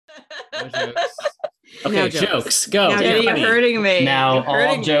Okay, No jokes. Go. Now Daddy, you're hurting me. Now, You're hurting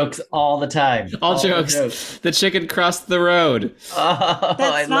all me. jokes all the time. All jokes. The chicken crossed the road. Oh, That's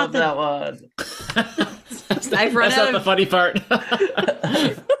I not love the- that one. I've run That's out not the of- funny part.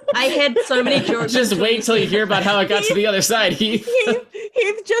 I had so many jokes. Just wait till you hear about how it got to the other side, Heath.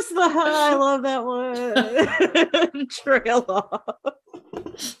 Heath just the I love that one. Trail off.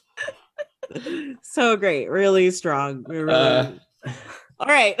 So great, really strong. All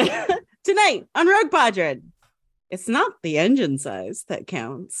right. Tonight on Rogue Padron, it's not the engine size that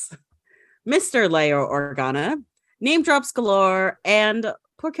counts. Mr. Leo Organa, name drops galore, and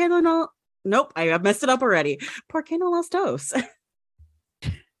Por qué no? Nope, I messed it up already. Por qué no los dos?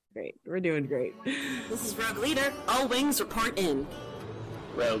 Great, we're doing great. This is Rogue Leader. All wings report in.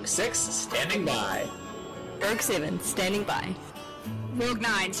 Rogue 6, standing by. Rogue 7, standing by. Rogue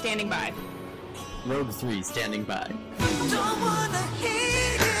 9, standing by. Rogue 3 standing by. Don't wanna hear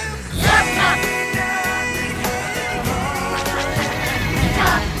you.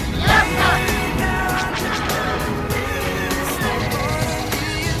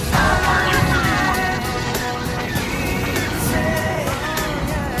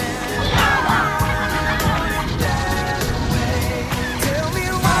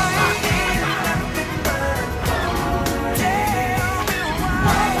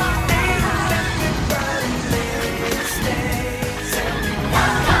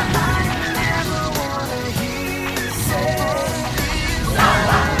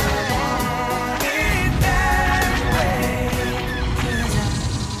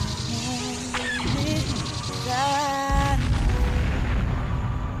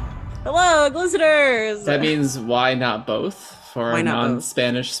 Hello, listeners. That means why not both for Why our not both?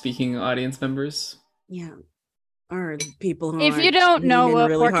 non-Spanish speaking audience members? Yeah. Or people who If you aren't don't know leaning what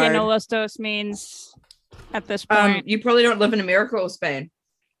really Por qué no hard. los dos means at this point, You probably don't live in America or Spain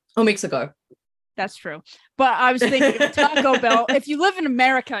or Mexico. that's true. But I was thinking of Taco Bell. If you live in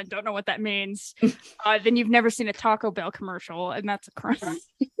America and don't know what that means, then you've never seen a Taco Bell commercial, and that's a crime.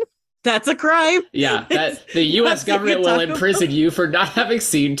 That's a crime. Yeah, that the U.S. That's a government good will Taco imprison you for not having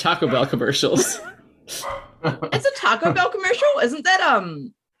seen Taco Bell commercials. It's a Taco Bell commercial, isn't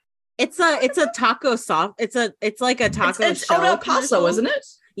that It's a taco soft. It's like a taco It's shell. Old El Paso, commercial. isn't it?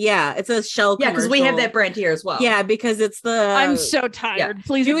 Yeah, it's a shell. Yeah, because we have commercial. that brand here as well. Yeah, because it's the. I'm so tired.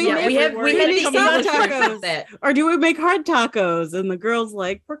 Please, Do we ignore yeah, we have every we word. had make the soft English version tacos. of that. Or do we make hard tacos? And the girl's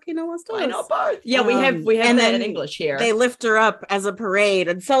like, "Por qué no las dos?" Why not both? Yeah, we have and that then in English here. They lift her up as a parade,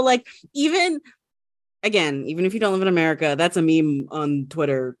 and so like even if you don't live in America, that's a meme on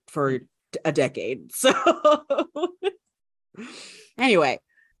Twitter for a decade. So anyway.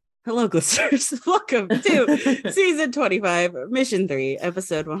 Hello, listeners. Welcome to season 25, mission 3,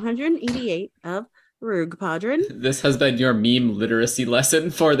 episode 188 of Rogue Padron. This has been your meme literacy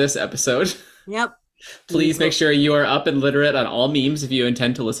lesson for this episode. Yep. Please make sure you are up and literate on all memes if you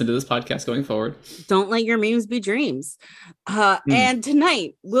intend to listen to this podcast going forward. Don't let your memes be dreams. And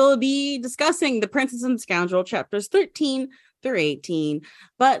tonight we'll be discussing The Princess and the Scoundrel, chapters 13 through 18.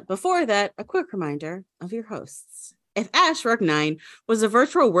 But before that, a quick reminder of your hosts. If Ash Rogue 9 was a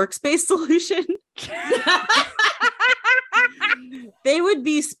virtual workspace solution, they would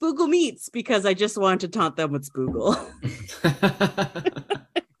be Spoogle Meats because I just wanted to taunt them with Spoogle.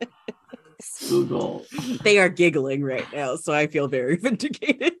 Spoogle. They are giggling right now, so I feel very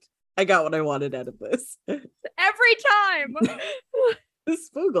vindicated. I got what I wanted out of this. Every time.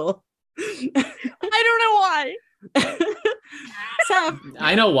 Spoogle. I don't know why. Seth,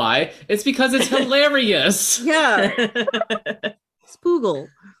 I know why. It's because it's hilarious. yeah, Spoogle.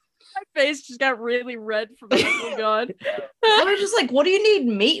 My face just got really red from oh my god. I was just like, what do you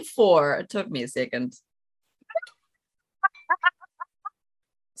need meat for? It took me a second.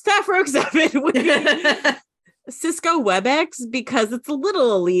 Staff Rogue 7 would be Cisco WebEx because it's a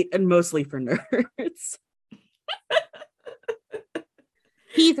little elite and mostly for nerds.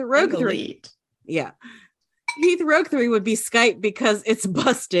 Heath Rogue 3. Elite. Yeah. Heath Rogue 3 would be Skype because it's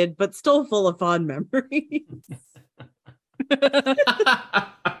busted, but still full of fond memories.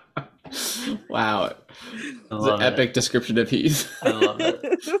 Wow. I It's an love epic it. description of Heath. I love it.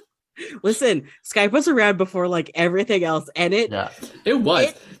 Listen, Skype was around before like everything else, and it Yeah. It was.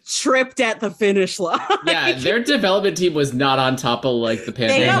 It tripped at the finish line. Yeah, their development team was not on top of like the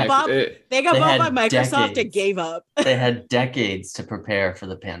pandemic. bought- they got They bought by had Microsoft and decades. gave up. They had decades to prepare for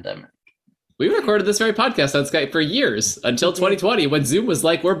the pandemic. We recorded this very podcast on Skype for years until 2020 when Zoom was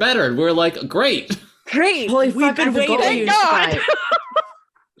like, we're better. And we're like, great. Great. Holy We've fuck, I been forgot we waiting. used God. Skype.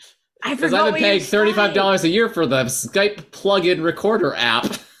 I Because forgot I've we been paying used Skype. $35 a year for the Skype plugin recorder app.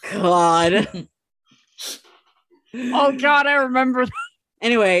 God. Oh god, I remember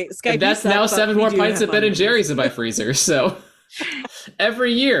Anyway, Skype. And that's you suck, now but 7 we more do pints have of Ben fun. and Jerry's in my freezer. So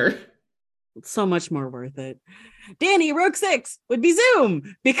every year. It's so much more worth it. Danny, Rogue 6 would be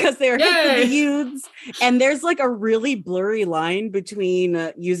Zoom because they're hip with the Yay! youths, and there's like a really blurry line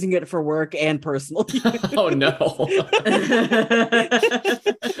between using it for work and personal use. Oh no.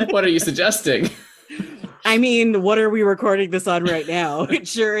 What are you suggesting? I mean, what are we recording this on right now? It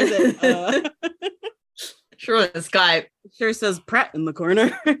sure isn't. Sure, the Skype. Sure says Pratt in the corner.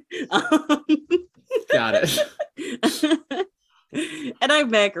 Got it. And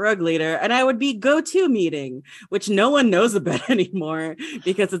I'm Mac, Rogue Leader, and I would be go-to meeting, which no one knows about anymore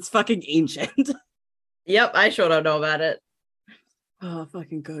because it's fucking ancient. Yep, I sure don't know about it. Oh,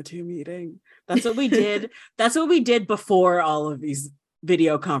 fucking go-to meeting. That's what we did. That's what we did before all of these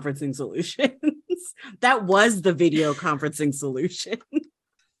video conferencing solutions. That was the video conferencing solution.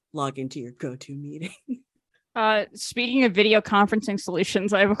 Log into your go-to meeting. Speaking of video conferencing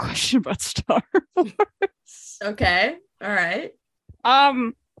solutions, I have a question about Star Wars. Okay, all right.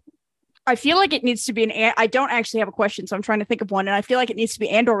 I feel like it needs to be I don't actually have a question, so I'm trying to think of one, and I feel like it needs to be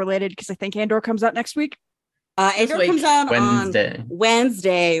Andor related because I think Andor comes out next week. Andor week. comes out Wednesday. on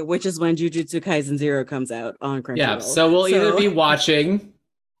Wednesday, which is when Jujutsu Kaisen 0 comes out on Crunchyroll. Yeah, so we'll either be watching.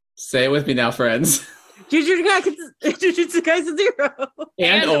 Say it with me now, friends. Jujutsu Kaisen 0.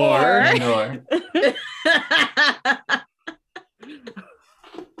 And or Andor.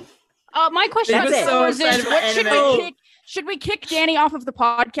 My question That's about it. Star Wars So excited is, for what should anime. we kick? Should we kick Danny off of the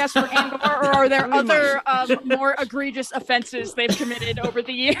podcast for Andor, or are there We other more egregious offenses they've committed over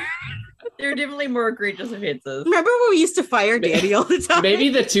the years? There are definitely more egregious offenses. Remember when we used to fire Danny all the time? maybe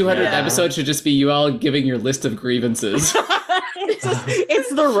the 200th Yeah. episode should just be you all giving your list of grievances. it's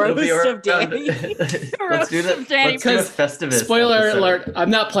the It'll be roast of around- Danny. Let's do that. of Danny. Let's do a Festivus. Spoiler episode. alert, I'm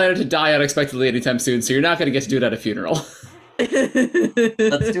not planning to die unexpectedly anytime soon, so you're not going to get to do it at a funeral. Let's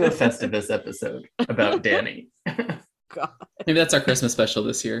do a Festivus episode about Danny. God. Maybe that's our Christmas special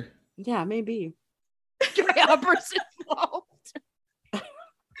this year. Yeah, maybe. Hubbard's involved.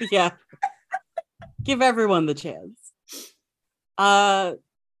 Yeah. Give everyone the chance.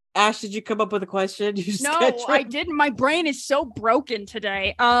 Ash, did you come up with a question? You just No, got I didn't. My brain is so broken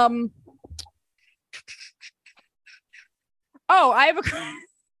today. Oh, I have a.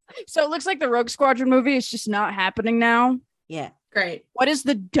 So it looks like the Rogue Squadron movie is just not happening now. Yeah. Great. What is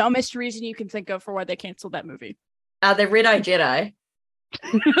the dumbest reason you can think of for why they canceled that movie? The Red Eye Jedi.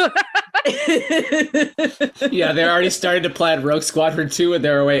 Yeah, they're already starting to plan Rogue Squadron 2, and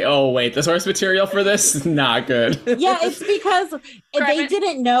they're wait, the source material for this is not good. Yeah, it's because they Rabbit.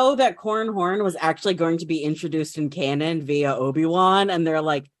 didn't know that Corran Horn was actually going to be introduced in canon via Obi-Wan, and they're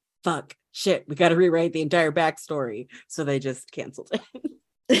like, fuck, shit, we gotta rewrite the entire backstory. So they just canceled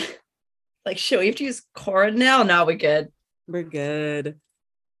it. Like, shit, we have to use Korra now? No, we good. We're good.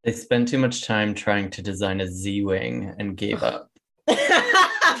 They spent too much time trying to design a Z-Wing and gave up.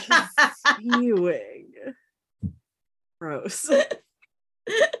 Ewing. Gross.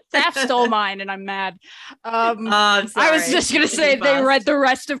 Saf stole mine, and I'm mad. I'm I was sorry. just gonna say It's they fast. read the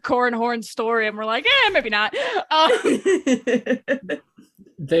rest of Corran Horn's story and were like, maybe not.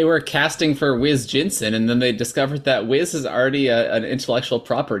 They were casting for Wiz Jensen, and then they discovered that Wiz is already an intellectual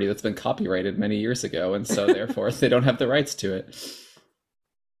property that's been copyrighted many years ago, and so therefore they don't have the rights to it.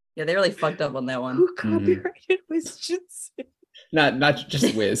 Yeah, they really fucked up on that one. Who copyrighted was just Not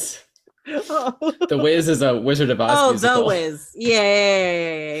just Wiz. oh. The Wiz is a Wizard of Oz musical. The Wiz.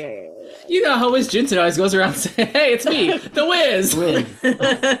 Yeah. You know how Wiz Jensen always goes around saying, "Hey, it's me, the Wiz." Wiz.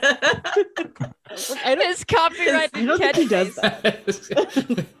 I don't, His copyrighted I don't think he does catchphrase.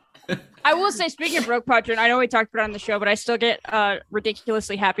 that. I will say, speaking of Rogue Squadron, I know we talked about it on the show, but I still get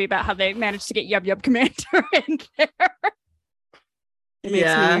ridiculously happy about how they managed to get Yub Yub Commander in there. It makes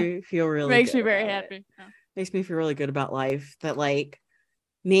Yeah. me feel really Makes good me very about it. happy. Makes me feel really good about life that like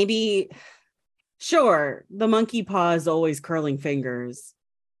maybe sure the monkey paw is always curling fingers,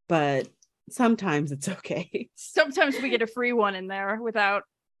 but sometimes it's okay. Sometimes we get a free one in there without.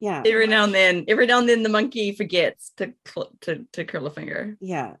 Yeah. every now and then the monkey forgets to curl a finger.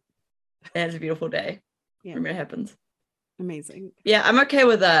 Yeah. And it's a beautiful day. Yeah. When it happens. Amazing. Yeah, I'm okay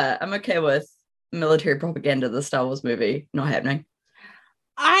with military propaganda, the Star Wars movie not happening.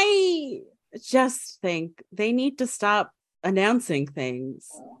 I just think they need to stop announcing things.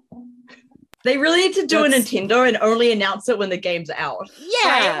 They really need to do a That's- Nintendo and only announce it when the game's out.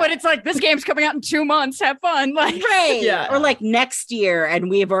 Right? When it's like, this game's coming out in 2 months, have fun. Like, Right. Yeah. Or like next year, and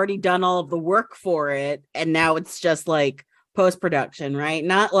we have already done all of the work for it, and now it's just like post-production, right?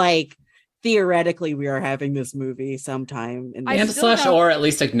 Not like theoretically we are having this movie sometime in I And still slash don't- or at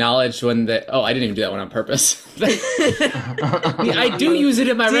least acknowledge when the I didn't even do that one on purpose. I do use it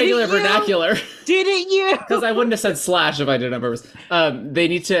in my Didn't regular you? vernacular Didn't you? because I wouldn't have said slash if I did it on purpose. They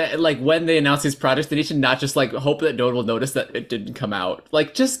need to like when they announce these projects, they need to not just like hope that no one will notice that it didn't come out.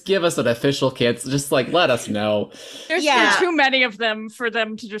 Like just give us an official cancel. Just like let us know. There's Yeah. too many of them for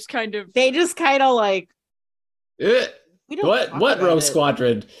them to just kind of. They just kind of like Eh, we don't What talk what about Rogue it.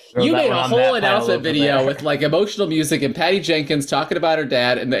 Squadron? Throw You that made one a on whole that pile announcement over video there. with like emotional music and Patty Jenkins talking about her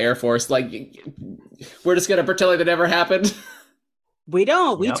dad in the Air Force. Like we're just gonna pretend like that never happened. We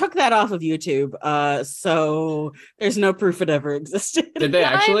don't. We Yep. took that off of YouTube. So there's no proof it ever existed. Did they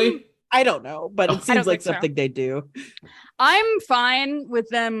actually? I don't know, but Oh. it I seems don't like think so. something they do. I'm fine with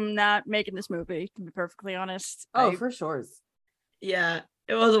them not making this movie, to be perfectly honest. I- for sure. Yeah,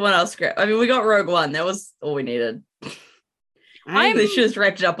 it wasn't one else script. I mean, we got Rogue One. That was all we needed. I'm- They should have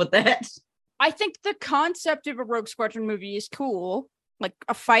wrapped it up with that. I think the concept of a Rogue Squadron movie is cool, like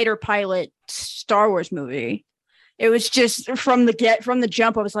a fighter pilot Star Wars movie. It was just from the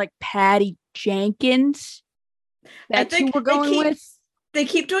jump, I was like, Patty Jenkins. That's who think we're they going keep- with. They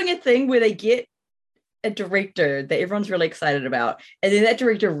keep doing a thing where they get a director that everyone's really excited about, and then that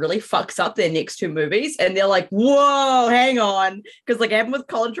director really fucks up their next two movies, and they're like, "Whoa, hang on," because like it happened with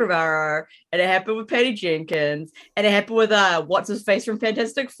Colin Trevorrow, and it happened with Patty Jenkins, and it happened with what's his face from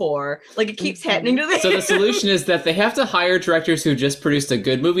Fantastic Four. Like it keeps happening to them. So the solution is that they have to hire directors who just produced a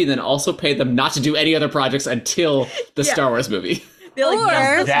good movie, then also pay them not to do any other projects until the Yeah. Star Wars movie. They're like, Or-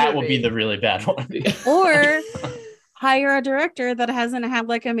 "Yes, this That will movie." be the really bad one. Or hire a director that hasn't had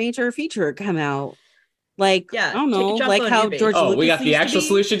like a major feature come out. Like, Yeah, I don't take a know, chance like on how newbie. George Oh, Lucas we got the used to actual be.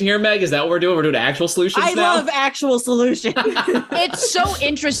 solution here, Meg. Is that what we're doing? We're doing actual solutions I now. love actual solution. It's so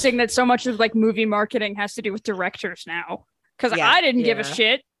interesting that so much of like movie marketing has to do with directors now. Because Yeah. I didn't give a Yeah.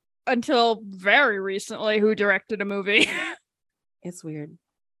 shit until very recently who directed a movie. It's weird.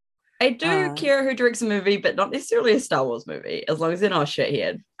 I do Uh, care who directs a movie, but not necessarily a Star Wars movie, as long as they're not a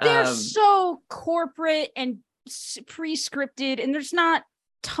shithead. They're so corporate and pre-scripted, and there's not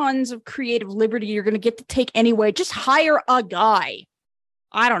tons of creative liberty you're going to get to take anyway. Just hire a guy.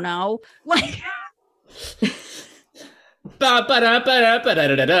 I don't know. Like,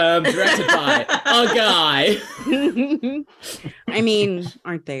 Ba-ba-da-ba-da-ba-da-da-dum, directed by a guy. I mean,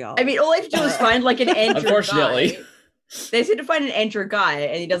 aren't they all? I mean, all I have to do is find like an Andrew Unfortunately. guy. They just need to find an Andrew guy,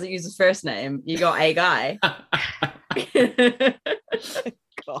 and he doesn't use his first name. You got a guy.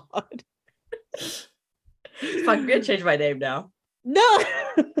 God. Fuck, I'm gonna change my name now. No.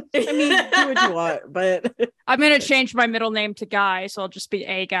 I mean, do what you want, but I'm going to change my middle name to Guy, so I'll just be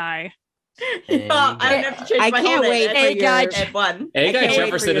a guy. I don't have to change I my can't whole name. wait That's for like your- add one. A I Guy can't wait for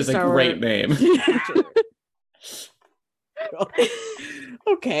Jefferson your is a Star great Wars. name.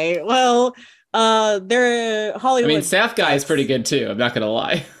 okay. Well, they're I Hollywood. mean, Saf Guy is pretty good too. I'm not gonna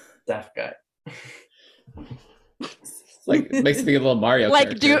lie. Staff guy. Like, it makes me think of a little Mario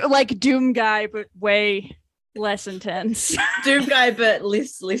Like character. Doom Guy, but way less intense. Doom guy, but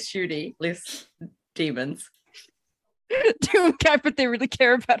less shooty, less demons. Doom Guy, but they really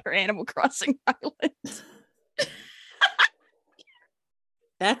care about her Animal Crossing island.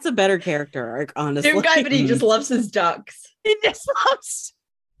 That's a better character arc, honestly. Doom guy, but he just loves his ducks. He just loves.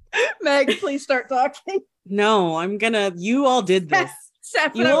 Meg, please start talking. No, I'm gonna. You all did this.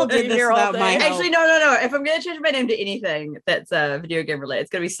 Seth You and I all will did be this here all without day. my help. Actually, no. If I'm gonna change my name to anything that's video game related, it's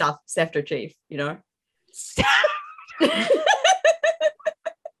gonna be Safter Chief. You know.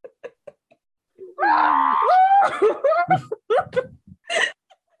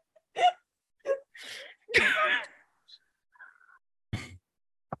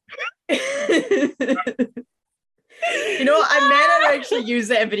 You know what? I'm mad I don't actually use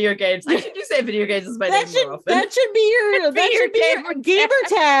that in video games. I should use that in video games as my That name should more often. that should be your Be that your should be your gamer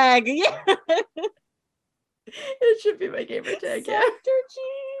tag. Yeah. It should be my gamer tag. Yeah.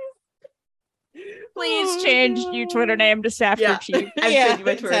 Please change your Twitter name to Safter Yeah. Chief. I'm Yeah, changing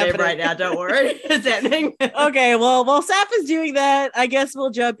my it's Twitter name happening. right now. Don't worry. It's happening. Okay, well, while Saf is doing that, I guess we'll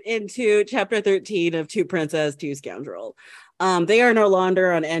jump into chapter 13 of Two Princess, Two Scoundrel. They are no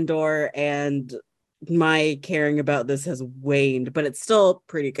longer on Endor, and my caring about this has waned, but it's still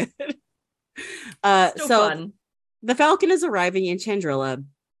pretty good. Still So fun. the Falcon is arriving in Chandrila,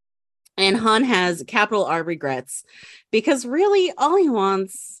 and Han has capital R regrets because really all he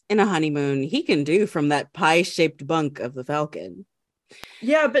wants in a honeymoon he can do from that pie-shaped bunk of the Falcon.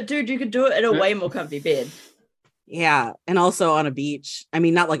 Yeah, but dude, you could do it in a way more comfy bed. Yeah, and also on a beach. I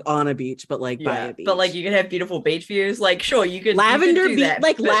mean, not like on a beach, but like by a beach. but like you could have beautiful beach views. Like, sure, you could lavender you could do beach, that,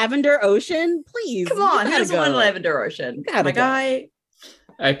 like but lavender ocean. Please, Come you on, gotta here's go. one lavender ocean. Gotta My go. guy.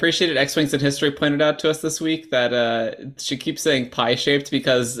 I appreciated X-Wings in History pointed out to us this week that she keeps saying pie-shaped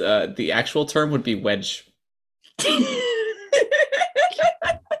because the actual term would be wedge.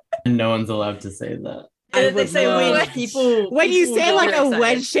 And no one's allowed to say that. I They would say love- when people When you people say get like very a excited.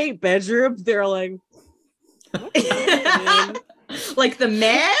 wedge-shaped bedroom, they're like, Like the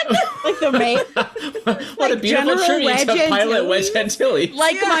man? like the mate. What a Like beautiful General tribute Wedge to Pilot Antilles? Wedge Antilles.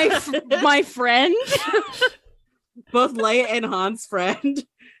 Like my friend. Both Leia and Han's friend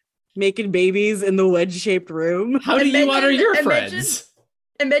making babies in the wedge-shaped room. How do you honor your imagine- friends?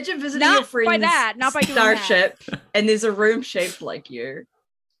 Imagine visiting Not your friend's by that, not by doing that. starship, and there's a room shaped like you.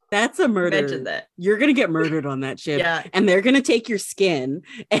 That's a murder. Imagine that. You're gonna get murdered on that ship. Yeah. And they're gonna take your skin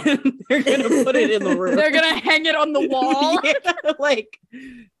and they're gonna put it in the room. They're gonna hang it on the wall. Yeah, like,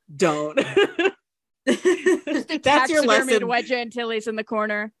 don't. Just a That's your taxidermied lesson. Wedge Antilles in the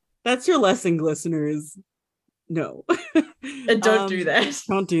corner. That's your lesson, listeners. No. And don't do that.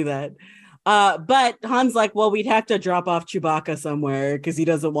 Don't do that. But Han's like, well, we'd have to drop off Chewbacca somewhere because he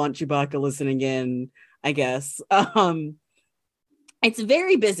doesn't want Chewbacca listening in, I guess. It's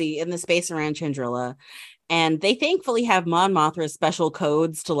very busy in the space around Chandrilla, and they thankfully have Mon Mothra's special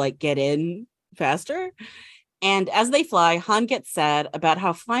codes to like get in faster. And as they fly, Han gets sad about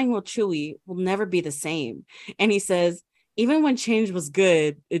how flying with Chewie will never be the same. And he says, even when change was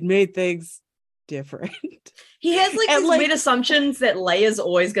good, it made things different. He has like And, these like- weird assumptions that Leia's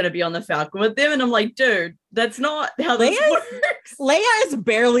always going to be on the Falcon with them, and I'm like, dude, that's not how this Leia's- works. Leia is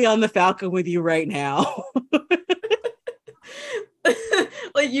barely on the Falcon with you right now.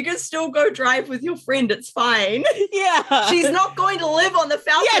 Like, you can still go drive with your friend. It's fine. Yeah. She's not going to live on the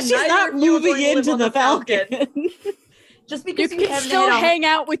Falcon. Yeah, she's Neither not of you are moving going to live into on the Falcon. Just You because you, can haven't still had a- hang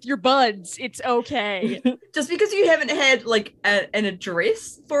out with your buds. It's okay. just because you haven't had like an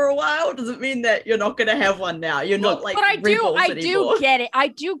address for a while doesn't mean that you're not going to have one now. You're not Look, like But I rebels do anymore. get it. I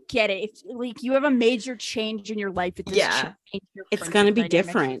do get it. If like you have a major change in your life, it does Yeah. change your It's friendship gonna be dynamics with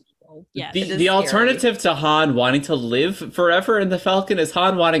different. people. Yeah. The, It is the scary. alternative to Han wanting to live forever in the Falcon is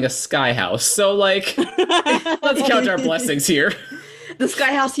Han wanting a sky house. So, like, let's count our blessings here. The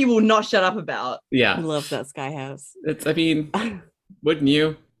Sky House he will not shut up about. I Yeah. love that Sky House. It's, I mean, wouldn't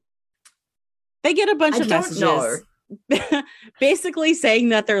you? They get a bunch I of don't messages basically saying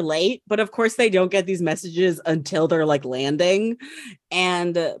that they're late, but of course they don't get these messages until they're like landing.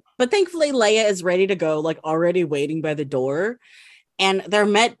 And but thankfully Leia is ready to go, like already waiting by the door. And they're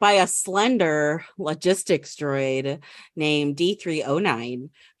met by a slender logistics droid named D309,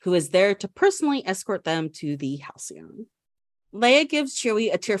 who is there to personally escort them to the Halcyon. Leia gives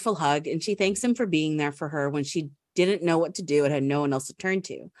Chewie a tearful hug, and she thanks him for being there for her when she didn't know what to do and had no one else to turn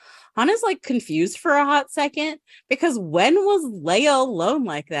to. Han is like confused for a hot second because when was Leia alone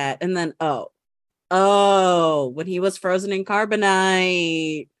like that? And then, when he was frozen in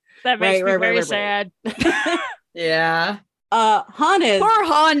carbonite. That makes Right, me very right. sad. Yeah. Han is, Poor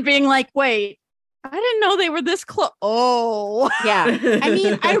Han being like, wait, I didn't know they were this close. Oh. yeah. I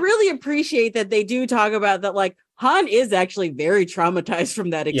mean, I really appreciate that they do talk about that. Like, Han is actually very traumatized from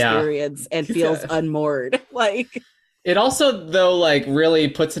that Yeah. experience and feels unmoored. Like, It also, though, like, really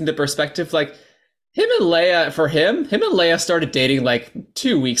puts into perspective, like, him and Leia started dating, like,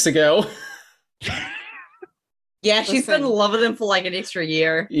 2 weeks ago. Yeah, she's been in Listen. love with him for like an extra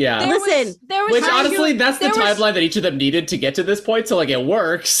year. Yeah. Listen, there was Which, actually- honestly, that's the there was- timeline that each of them needed to get to this point, so, like, it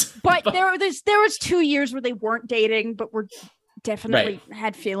works. But there was 2 years where they weren't dating, but were definitely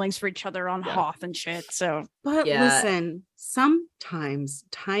had feelings for each other on Yeah. Hoth and shit. So but Yeah. listen, sometimes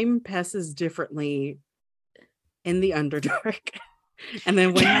time passes differently in the Underdark. And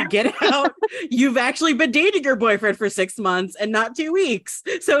then when you get out, you've actually been dating your boyfriend for 6 months and not 2 weeks.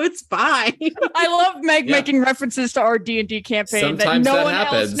 So it's fine. I love Meg Yeah. making references to our D&D campaign Sometimes that no that one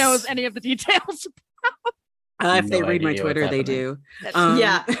happens. else knows any of the details. If they No read my idea Twitter, what's they happening. do.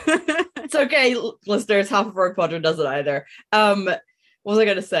 Yeah. It's okay, listeners. Half of Rogue Quadrant doesn't either. What was I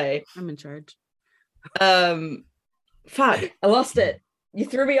gonna say? I'm in charge. Fuck, I lost it. You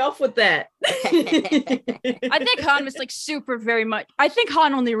threw me off with that. I think Han was like super very much. I think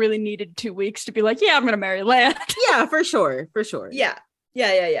Han only really needed 2 weeks to be like, yeah, I'm gonna marry Leia. Yeah, for sure. For sure. Yeah.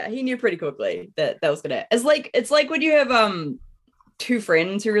 He knew pretty quickly that was gonna. It's like when you have two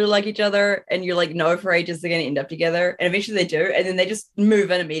friends who really like each other and you're like know for ages they're gonna end up together, and eventually they do, and then they just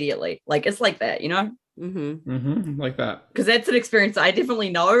move in immediately. Like it's like that, you know? Mm-hmm. Mm-hmm. Like that. Because that's an experience I definitely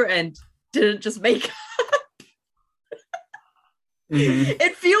know and didn't just make. Mhm.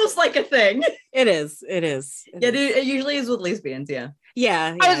 It feels like a thing. It is. It is. It Yeah, is. it usually is with lesbians. Yeah.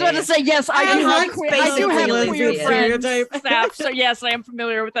 Yeah, I was about yeah. to say yes. I do And have Han's queer. I do basically have a queer lesbian. friends. Stereotype. Staff, so yes, I am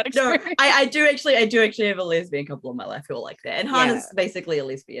familiar with that No, experience. I do actually have a lesbian couple in my life who are like that. And Han Yeah. is basically a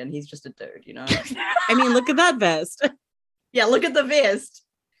lesbian. He's just a dude, you know? I mean, look at that vest. Yeah, look at the vest.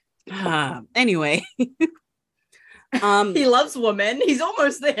 Anyway. He loves women. He's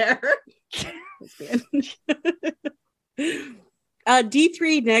almost there.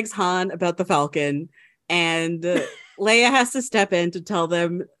 D3 negs Han about the Falcon, and Leia has to step in to tell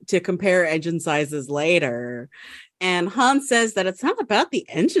them to compare engine sizes later. And Han says that it's not about the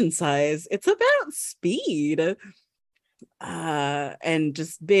engine size, it's about speed. And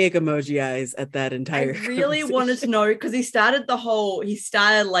just big emoji eyes at that I entire really wanted to conversation. know because he started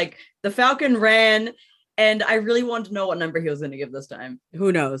like the Falcon ran, and I really wanted to know what number he was going to give this time.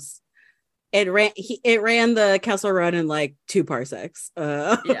 Who knows? It ran the Kessel Run in like 2 parsecs.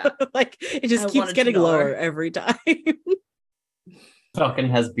 Yeah. Like it just I keeps wanted to getting know. lower every time. Falcon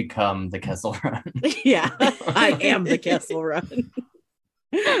has become the Kessel Run. Yeah, I am the Kessel Run.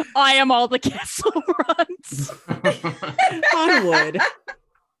 I am all the castle runs. On wood.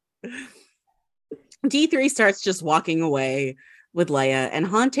 D3 starts just walking away with Leia, and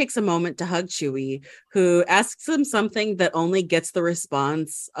Han takes a moment to hug Chewie, who asks him something that only gets the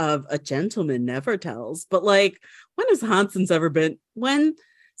response of a gentleman never tells. But like,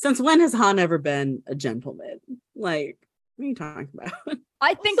 since when has Han ever been a gentleman? Like, what are you talking about?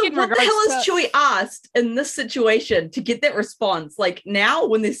 I think So in what the regards hell is to, Chewie asked in this situation to get that response? Like now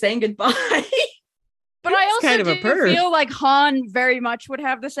when they're saying goodbye? but I He's also kind of a do perv. feel like Han very much would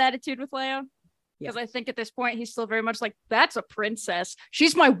have this attitude with Leia. Yeah. Because I think at this point he's still very much like, that's a princess.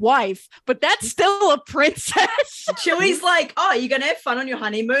 She's my wife, but that's still a princess. Chewie's like, oh, you're gonna have fun on your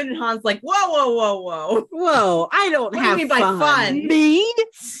honeymoon, and Han's like, whoa. Whoa, I don't What do you have mean by fun? Mean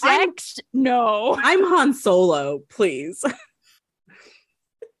sex? No. I'm Han Solo, please.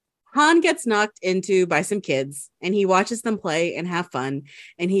 Han gets knocked into by some kids, and he watches them play and have fun,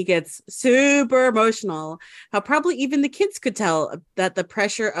 and he gets super emotional. How probably even the kids could tell that the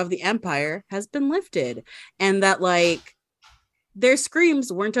pressure of the Empire has been lifted, and that like their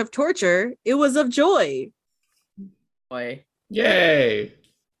screams weren't of torture, it was of joy. Boy. Yay!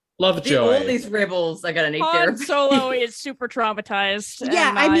 Lovejoy. All these rebels are gonna need Han therapy. Solo is super traumatized. Yeah,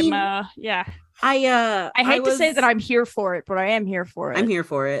 and I mean- yeah. I I hate to say that I'm here for it, but I am here for it. I'm here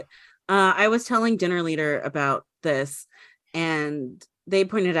for it. I was telling Dinner Leader about this, and they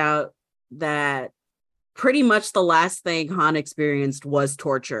pointed out that pretty much the last thing Han experienced was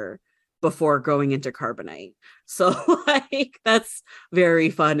torture before going into Carbonite. So, like, that's very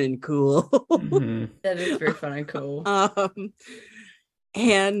fun and cool. Mhm. That is very fun and cool.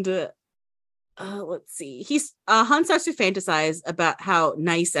 And let's see. Han starts to fantasize about how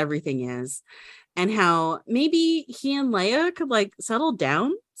nice everything is, and how maybe he and Leia could like settle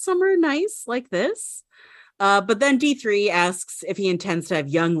down somewhere nice like this. But then D3 asks if he intends to have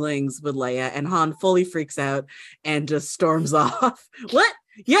younglings with Leia, and Han fully freaks out and just storms off. What?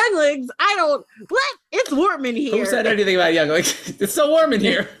 Younglings? What? It's warm in here. Who said anything about young? Like, it's so warm in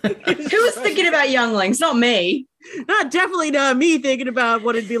here. Who was thinking about younglings? Not me. Definitely not me thinking about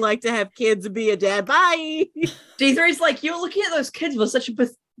what it'd be like to have kids and be a dad. Bye. D3's like, you're looking at those kids with such a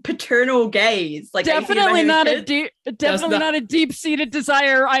paternal gaze. Like, are you thinking about Definitely having not a kids? definitely not- not a deep-seated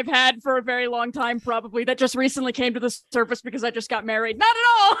desire I've had for a very long time, probably that just recently came to the surface because I just got married. Not at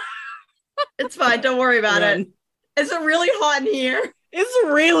all. It's fine. Don't worry about Run. it. Is it really hot in here?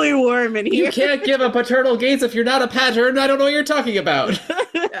 It's really warm in You here. can't give a paternal gaze if you're not a pattern. I don't know what you're talking about.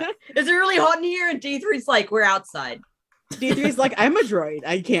 Is it really hot in here? And D3's like, we're outside. D3's like, I'm a droid.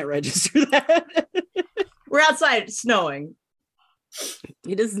 I can't register that. We're outside. It's snowing.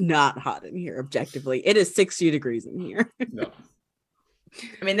 It is not hot in here, objectively. It is 60 degrees in here. No.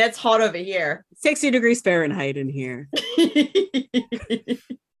 I mean, that's hot over here. 60 degrees Fahrenheit in here.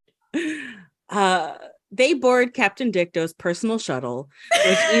 They board Captain Dicto's personal shuttle,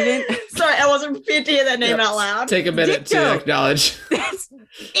 which even Sorry, I wasn't prepared to hear that name Yep. out loud. Take a minute to Ditto. acknowledge.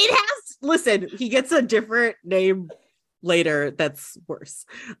 listen, he gets a different name later that's worse.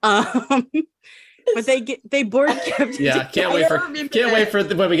 But they board Captain Yeah, Dicto. can't wait for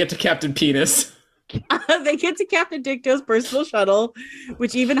when we get to Captain Penis. They get to Captain Dicto's personal shuttle,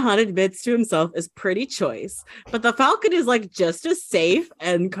 which even Han admits to himself is pretty choice. But the Falcon is like just as safe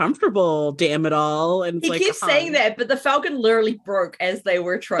and comfortable, damn it all. And it's He like, keeps Han. saying that, but the Falcon literally broke as they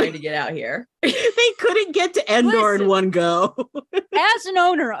were trying to get out here. They couldn't get to Endor in Listen. one go. As an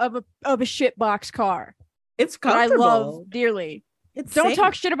owner of a shitbox car It's that I comfortable. love dearly, It's Don't safe.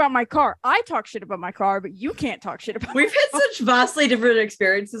 talk shit about my car. I talk shit about my car, but you can't talk shit about We've had such vastly different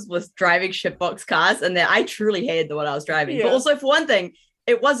experiences with driving shitbox cars, and that I truly hated the one I was driving. Yeah. But also, for one thing,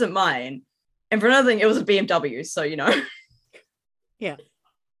 it wasn't mine, and for another thing, it was a BMW. So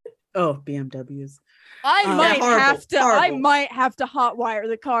Oh, BMWs. I might horrible, have to. I horrible. might have to hotwire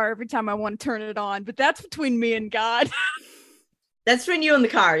the car every time I want to turn it on, but that's between me and God. That's between you and the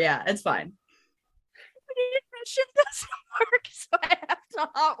car. Yeah, it's fine. That shit doesn't work, so I have to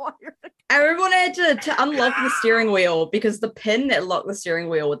hotwire the I remember when I had to unlock the steering wheel because the pin that locked the steering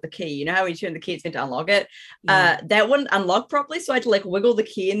wheel with the key, you know how when you turn the key, it's meant to unlock it? That wouldn't unlock properly, so I had to like wiggle the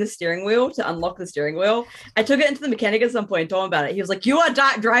key in the steering wheel to unlock the steering wheel. I took it into the mechanic at some point and told him about it. He was like, "You are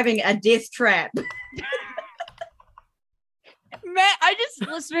driving a death trap." Meg,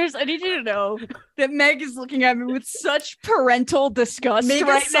 listeners, I need you to know that Meg is looking at me with such parental disgust Meg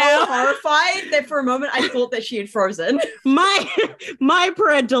right is so now. horrified that for a moment I thought that she had frozen. My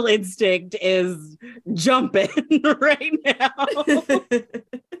parental instinct is jumping right now.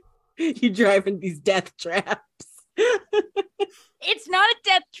 You driving these death traps. It's not a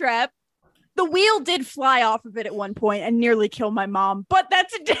death trap. The wheel did fly off of it at one point and nearly kill my mom, but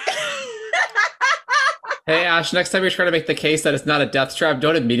that's a Hey, Ash, next time you're trying to make the case that it's not a death trap,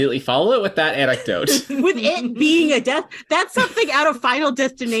 don't immediately follow it with that anecdote. With it being a death, that's something out of Final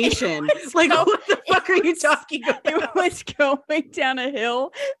Destination. Like, what the fuck are you talking about? It was going down a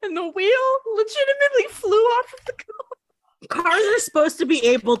hill and the wheel legitimately flew off of the car. Cars are supposed to be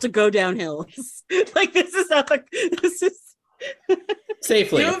able to go down hills. Like, this is not like, this is.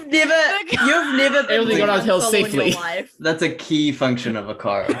 Safely. You've never been Able to go down hills solo in your safely. life. That's a key function of a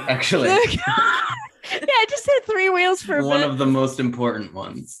car, actually. Yeah, I just had three wheels for a One bit. of the most important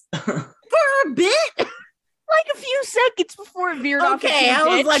ones. For a bit? Like a few seconds before it veered off. Okay, into a I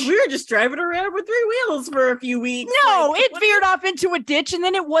was ditch. like, we were just driving around with three wheels for a few weeks. No, Like, it what- veered off into a ditch and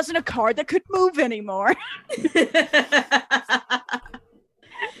then it wasn't a car that could move anymore.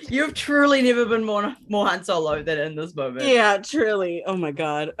 You've truly never been more Han Solo than in this moment. Yeah, truly. Oh my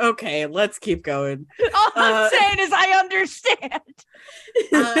god. Okay, let's keep going. All I'm saying is I understand.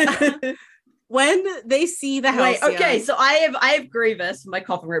 When they see the house. Wait, okay, so I have Grievous for my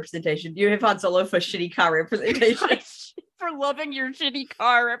coffin representation. You have Han Solo for shitty car representation. For loving your shitty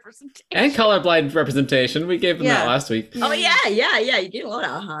car representation. And colorblind representation. We gave them Yeah. that last week. Oh yeah, you get a lot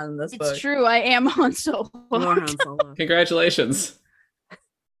of Han in this book. It's true, I am Han Solo. More Han Solo. Congratulations.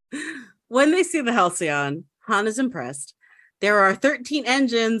 When they see the Halcyon, Han is impressed. There are 13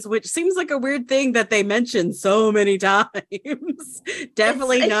 engines, which seems like a weird thing that they mention so many times.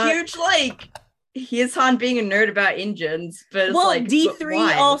 Definitely It's not. a huge like. Here's Han being a nerd about engines, but it's Well, like D3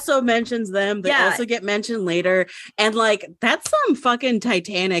 why? also mentions them. They Yeah. also get mentioned later. And like, that's some fucking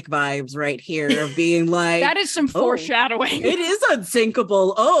Titanic vibes right here of being like, That is some Oh. foreshadowing. it is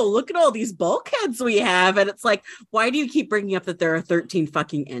unsinkable. Oh, look at all these bulkheads we have. And it's like, why do you keep bringing up that there are 13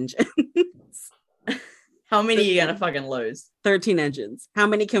 fucking engines? How many are you gonna fucking lose? 13 engines. How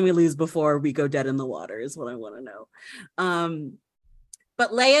many can we lose before we go dead in the water is what I want to know.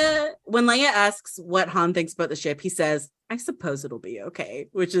 But Leia, when Leia asks what Han thinks about the ship, he says, I suppose it'll be okay,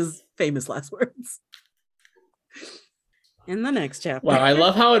 which is famous last words. In the next chapter. Wow, I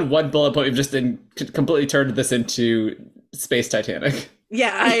love how in one bullet point we've just completely turned this into Space Titanic.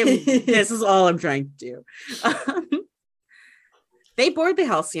 Yeah, this is all I'm trying to do. They board the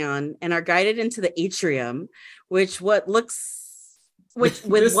Halcyon and are guided into the atrium, with This- what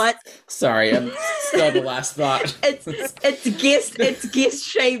Sorry, I'm still on the last thought. It's guest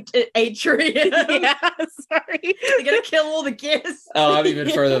shaped atrium. yeah, sorry. They're gonna kill all the guests. Oh, I'm even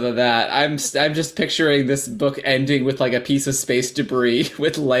further than that. I'm just picturing this book ending with like a piece of space debris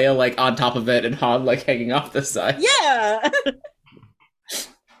with Leia like on top of it and Han like hanging off the side. Yeah.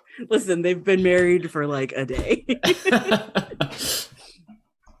 Listen, they've been married for like a day.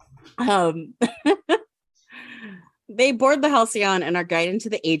 They board the Halcyon and are guided into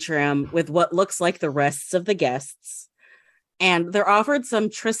the atrium with what looks like the rests of the guests. And they're offered some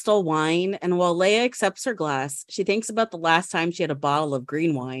Tristal wine. And while Leia accepts her glass, she thinks about the last time she had a bottle of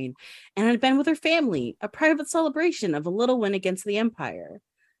green wine and had been with her family, a private celebration of a little win against the Empire.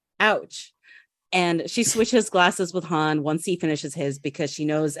 Ouch. And she switches glasses with Han once he finishes his because she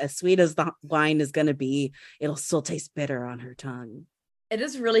knows as sweet as the wine is going to be, it'll still taste bitter on her tongue. It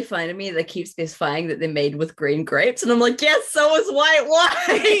is really funny to me that they keep specifying that they're made with green grapes, and I'm like, yes, so is white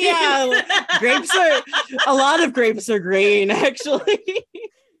wine. Yeah, grapes are, a lot of grapes are green, actually.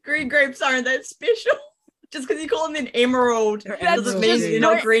 Green grapes aren't that special. Just because you call them an emerald That's doesn't mean just you're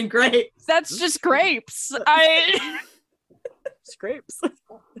not great. green grapes. That's just grapes. It's grapes.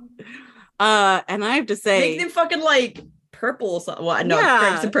 And I have to say, Make them fucking like purple or something. Well, no, Yeah,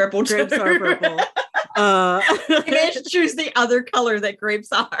 grapes are purple too. grapes are purple. You managed to choose the other color that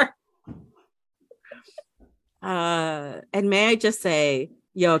grapes are. And may I just say,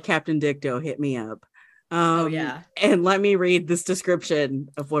 yo, Captain Dicto, hit me up. Oh, yeah. And let me read this description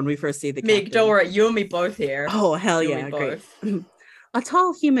of when we first see the Meg, captain. don't worry, you and me both here. Oh, hell You and yeah, me great. both. A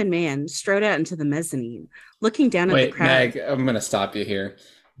tall human man strode out into the mezzanine, looking down at the Wait, crowd. Meg, I'm gonna stop you here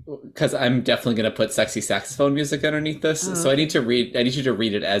because I'm definitely gonna put sexy saxophone music underneath this. Oh, So I okay. need to read. I need you to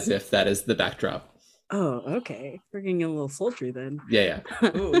read it as if that is the backdrop. Oh, okay. We're getting a little sultry then. Yeah,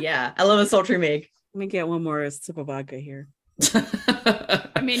 Ooh, yeah. I love a sultry Meg. Let me get one more sip of vodka here. yeah.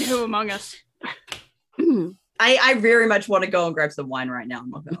 I mean, who among us? I very much want to go and grab some wine right now. I'm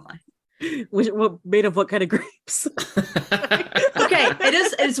not gonna lie. What made of what kind of grapes? Okay,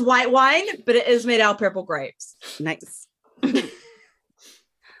 it's white wine, but it is made out of purple grapes. Nice.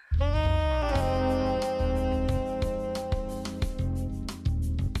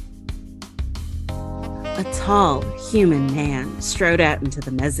 A tall human man strode out into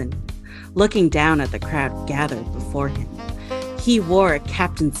the mezzanine, looking down at the crowd gathered before him. He wore a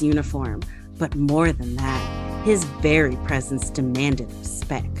captain's uniform, but more than that, his very presence demanded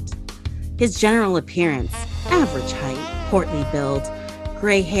respect. His general appearance, average height, portly build,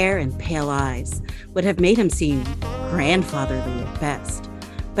 gray hair, and pale eyes, would have made him seem grandfatherly at best,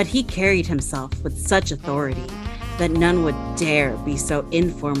 but he carried himself with such authority that none would dare be so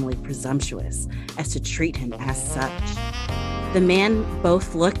informally presumptuous as to treat him as such. The man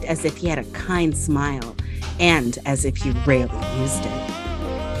both looked as if he had a kind smile and as if he rarely used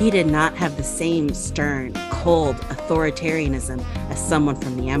it. He did not have the same stern, cold authoritarianism as someone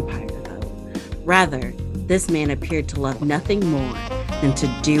from the Empire, though. Rather, this man appeared to love nothing more than to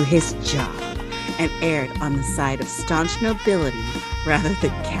do his job and erred on the side of staunch nobility rather than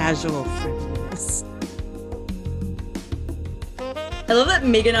casual friendliness. I love that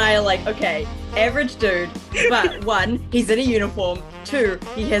Meg and I are like, okay, average dude, but one, he's in a uniform. Two,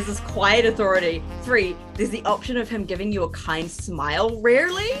 he has this quiet authority. Three, there's the option of him giving you a kind smile.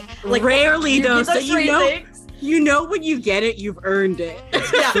 Rarely, Rarely, you though. get So those you three know, things. you know when you get it, you've earned it.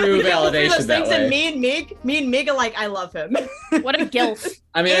 Yeah, True you get all three of validation those that things, way. and me and Meg are like, I love him. What a gilf.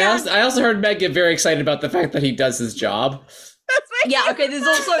 I mean, And- I also heard Meg get very excited about the fact that he does his job. Yeah, okay. There's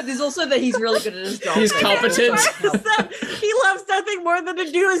also that he's really good at his job. He's competent. He loves nothing more than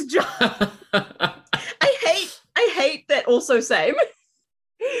to do his job. I hate that. Also, same.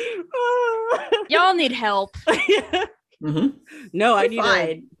 Y'all need help. hmm No, I We're need a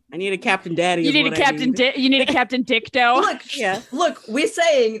fine. I need a Captain Daddy. You is need a what I Captain. need. You need a Captain Dicto. Look, Yeah. look. We're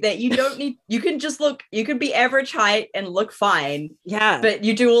saying that you don't need. You can just look. You can be average height and look fine, Yeah. but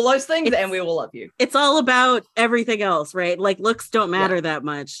you do all those things, It's- and we will love you. It's all about everything else, right? Like looks don't matter that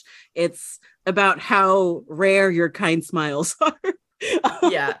much. It's about how rare your kind smiles are.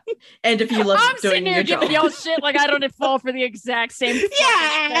 Yeah, and if you love I'm doing sitting here your job. giving y'all shit like I don't fall for the exact same.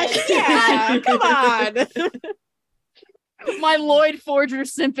 Yeah, fucking shit. yeah, come on. My Lloyd Forger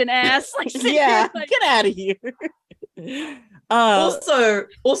simping ass. Like, sitting Yeah, here, like, get out of here.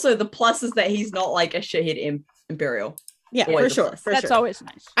 Also, the plus is that he's not like a shithead Imperial. Yeah, always for a sure, plus. for that's sure. always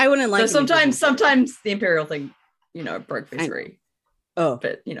nice. I wouldn't like. So him if he was- sometimes the Imperial thing, broke for I- three. Oh,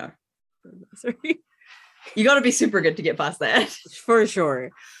 But sorry. you got to be super good to get past that. For sure.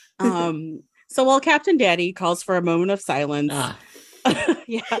 So while Captain Daddy calls for a moment of silence, Ah,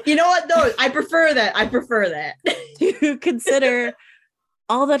 yeah, You know what? No, I prefer that. to consider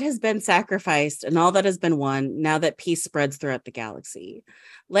all that has been sacrificed and all that has been won now that peace spreads throughout the galaxy.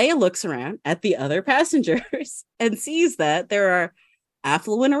 Leia looks around at the other passengers and sees that there are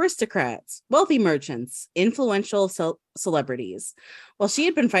affluent aristocrats, wealthy merchants, influential celebrities. While she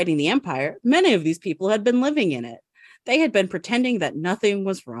had been fighting the Empire, many of these people had been living in it. They had been pretending that nothing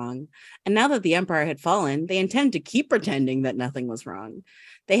was wrong. And now that the Empire had fallen, they intend to keep pretending that nothing was wrong.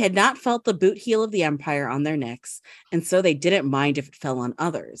 They had not felt the boot heel of the Empire on their necks, and so they didn't mind if it fell on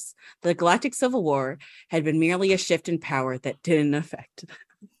others. The Galactic Civil War had been merely a shift in power that didn't affect them.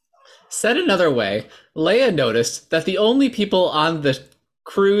 said another way, Leia noticed that the only people on the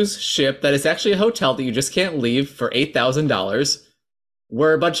cruise ship that is actually a hotel that you just can't leave for $8,000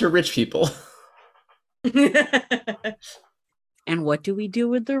 were a bunch of rich people. And what do we do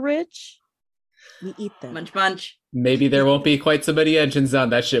with the rich? We eat them. Munch, munch. Maybe there won't be quite so many engines on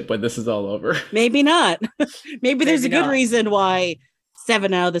that ship when this is all over. Maybe not. Maybe there's Maybe a good not. reason why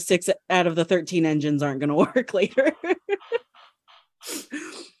 7 out of the 6 out of the 13 engines aren't going to work later.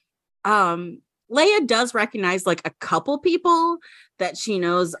 Leia does recognize like a couple people that she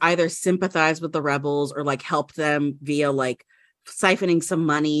knows either sympathize with the rebels or like help them via like siphoning some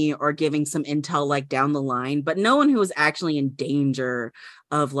money or giving some intel like down the line, but no one who was actually in danger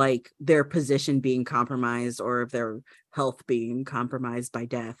of like their position being compromised or of their health being compromised by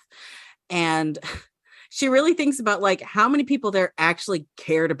death. And she really thinks about like how many people there actually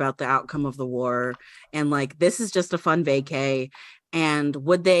cared about the outcome of the war, and like this is just a fun vacay. And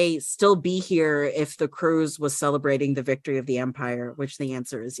would they still be here if the cruise was celebrating the victory of the Empire? Which the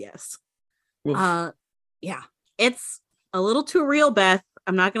answer is yes. Oof. Yeah, it's a little too real, Beth.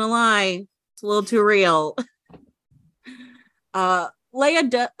 I'm not gonna lie, it's a little too real. Leia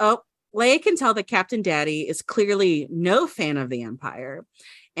can tell that Captain Daddy is clearly no fan of the Empire,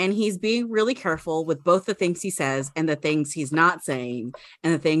 and he's being really careful with both the things he says and the things he's not saying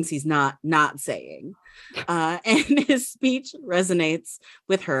and the things he's not saying. And his speech resonates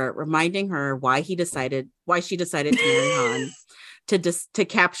with her, reminding her why she decided to marry Han to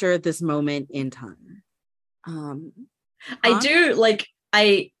capture this moment in time. I do like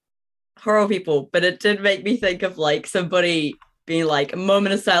horror people, but it did make me think of like somebody being like a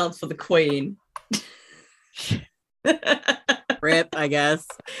moment of silence for the Queen. Rip, I guess.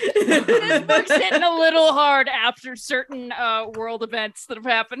 This book's hitting a little hard after certain world events that have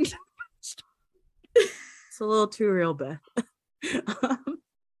happened. It's a little too real, Beth.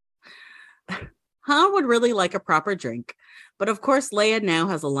 Han would really like a proper drink, but of course Leia now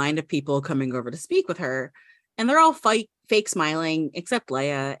has a line of people coming over to speak with her, and they're all fake smiling except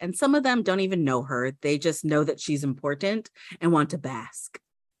Leia, and some of them don't even know her. They just know that she's important and want to bask.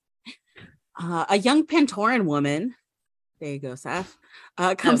 A young Pantoran woman, there you go, Saf,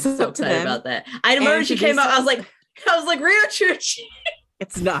 comes I'm so up to excited them. about that. I remember she came out. I was like Rio Chuchi.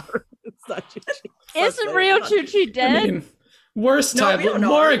 It's not Chuchi. Isn't Rio Chuchi dead? I mean, worse No, we don't know.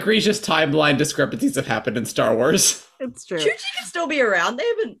 more egregious timeline discrepancies have happened in Star Wars. It's true. Chuchi can still be around. They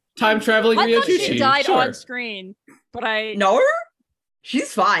haven't. Time traveling I Rio thought she Chuchi. died Sure. on screen, but know her.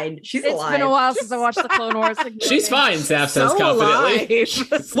 She's fine. She's it's alive. been a while since I watched the Clone Wars. She's fine, Saf says So confidently.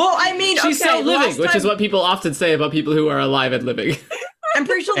 alive. Well, I mean, She's okay, still living, last which is time- what people often say about people who are alive and living. I'm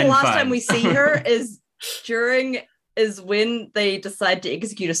pretty sure the And last fine. time we see her is when they decide to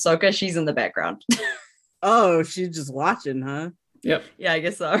execute Ahsoka. She's in the background. Oh, she's just watching, huh? Yep, Yeah, I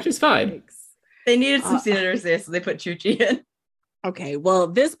guess so. she's fine. Yikes. They needed some senators there, so they put Chuchi in. Okay, well,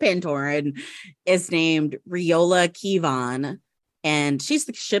 this Pantoran is named Riola Kivan, and she's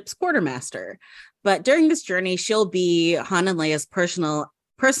the ship's quartermaster. But during this journey, she'll be Han and Leia's personal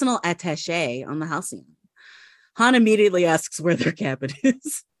attaché on the Halcyon. Han immediately asks where their cabin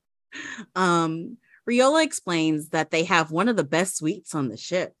is. Riola explains that they have one of the best suites on the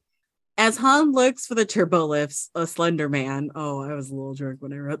ship. As Han looks for the turbo lifts, a slender man, oh, I was a little drunk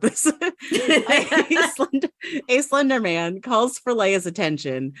when I wrote this. A slender man calls for Leia's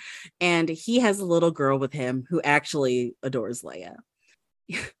attention, and he has a little girl with him who actually adores Leia.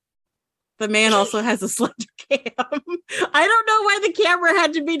 The man also has a slender cam. I don't know why the camera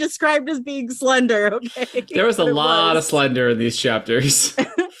had to be described as being slender, okay? There was a But it lot of was. slender in these chapters.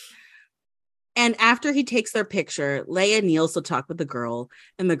 And after he takes their picture, Leia kneels to talk with the girl,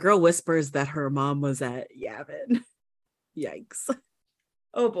 and the girl whispers that her mom was at Yavin. Yikes.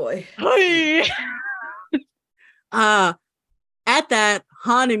 Oh boy. At that,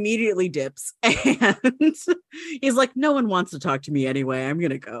 Han immediately dips, and he's like, no one wants to talk to me anyway. I'm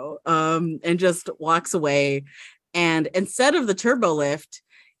gonna go. And just walks away. And instead of the turbo lift,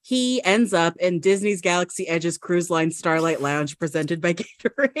 he ends up in Disney's Galaxy Edge's Cruise Line Starlight Lounge presented by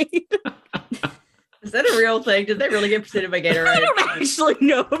Gatorade. Is that a real thing? Did they really get presented by Gatorade? I don't actually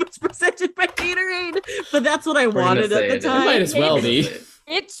know if it's presented by Gatorade, but that's what I gonna wanted say at it the is. time. It might as well be.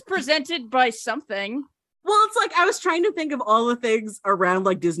 It's presented by something. Well, it's like I was trying to think of all the things around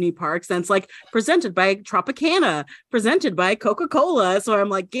like Disney parks, and it's like presented by Tropicana, presented by Coca-Cola. So I'm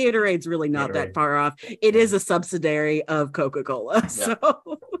like, Gatorade's really not that Gatorade. far off. It is a subsidiary of Coca-Cola. So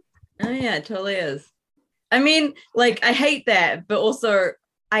Oh yeah, it totally is. I mean, like, I hate that, but also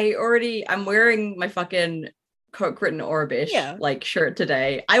I'm wearing my fucking Coke written Orbish like shirt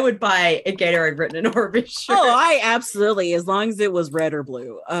today. I would buy a Gatorade written in Orbish shirt. oh, I absolutely, as long as it was red or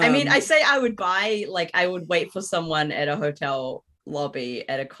blue. I mean, I say I would buy, like, I would wait for someone at a hotel lobby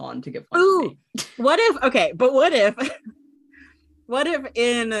at a con to give one to Ooh, me. what if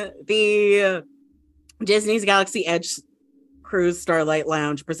in the Disney's Galaxy Edge Cruise Starlight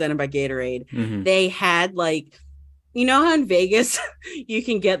Lounge presented by Gatorade, Mhm. they had like, you know how in Vegas you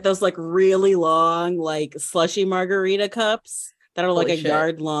can get those like really long like slushy margarita cups that are like Holy a shit.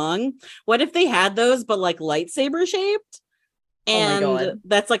 yard long? What if they had those but like lightsaber shaped? Oh my And God.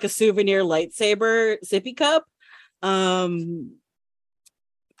 that's like a souvenir lightsaber sippy cup.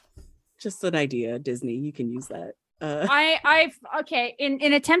 Just an idea, Disney. You can use that. I've okay.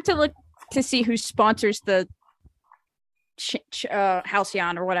 In attempt to look to see who sponsors the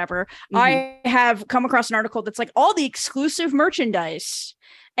Halcyon or whatever, I have come across an article that's like all the exclusive merchandise.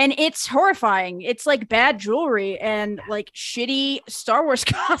 And it's horrifying. It's like bad jewelry and like shitty Star Wars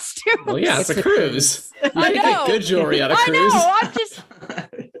costumes. Well, yeah, it's a cruise. You I can know. get good jewelry on a cruise. I'm just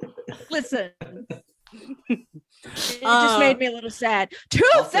listen. It just made me a little sad.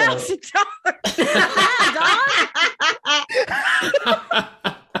 $2,000.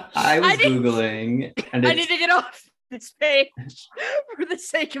 I was Googling, and I need to get off this page for the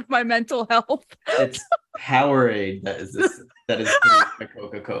sake of my mental health. it's Powerade that is produced by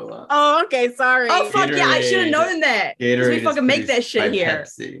Coca-Cola. Oh, okay. Sorry. Oh fuck yeah! I should have Gatorade. known that. 'Cause Gatorade we is fucking make that produced shit by here.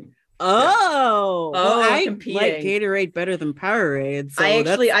 Pepsi. Oh, well, I competing. like Gatorade better than Powerade. So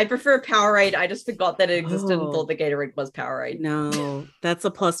I prefer Powerade. I just forgot that it existed and Oh. thought the Gatorade was Powerade. no, that's a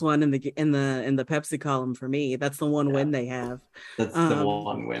 +1 in the Pepsi column for me. That's the one win they have. That's the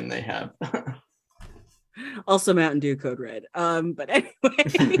one win they have. Also, Mountain Dew Code Red. But anyway,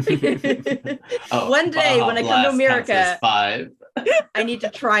 One day Baja when I come to Blast counts America, as 5. I need to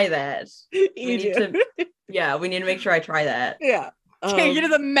try that. We you need do. we need to make sure I try that. Yeah. Take you to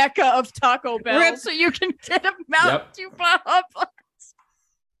the mecca of Taco Bell Rip. so you can get a Mountain Dew Baja Blast.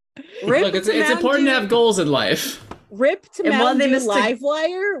 Look, it's important to have goals in life. Rip to And one of Mountain them Dew is to-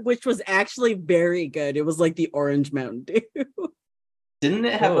 Livewire, which was actually very good. It was like the orange Mountain Dew. Didn't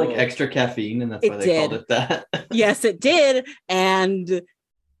it have like Oh. extra caffeine, and that's It why they called did. it that? Yes, it did. And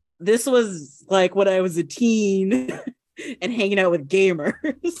this was like when I was a teen and hanging out with gamers.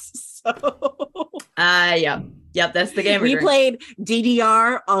 So Yep, that's the gamer we drink. played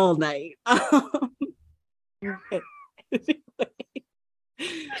DDR all night. Oh,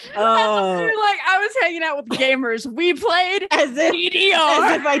 You're like, I was hanging out with gamers. We played as if DDR.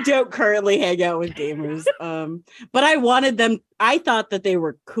 I don't currently hang out with gamers. But I wanted them. I thought that they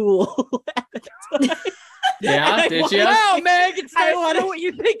were cool at the time. Yeah, I did want- you? Wow, Meg, it's I nice to wanted- know what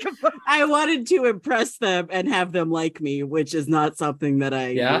you think of them. I wanted to impress them and have them like me, which is not something that I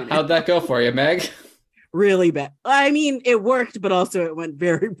Yeah, do now. how'd that go for you, Meg? Really bad. I mean, it worked, but also it went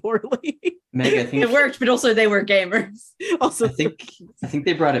very poorly. Meg, I think It worked, but also they were gamers. Also, I think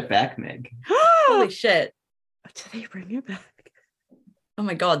they brought it back, Meg. Holy shit. did they bring it back? Oh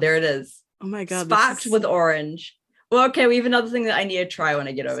my god, there it is. Oh my god, Sparked with orange. Well, okay, we have another thing that I need to try when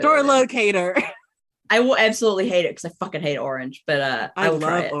I get over store there. locator. I will absolutely hate it because I fucking hate orange, but I will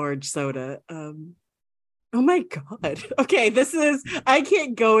try love it. orange soda. Oh my god. Okay, I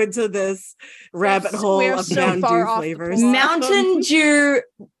can't go into this rabbit hole we're of so Mountain far Dew off the flavors. plot. Mountain Dew.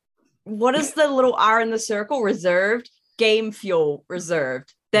 What is the little R in the circle? Reserved. Game Fuel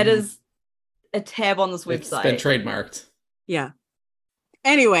reserved. That Mhm. is a tab on this It's website. been trademarked. Yeah.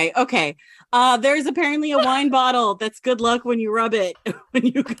 Anyway, okay. There's apparently a wine bottle that's good luck when you rub it when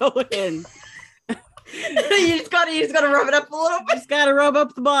you go in. you just gotta rub it up a little bit. Just gotta rub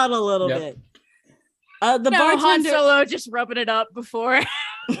up the bottle a little Yep. bit. The No, Han bartender. Solo just rubbing it up before.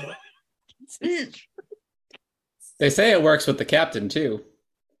 They say it works with the captain too.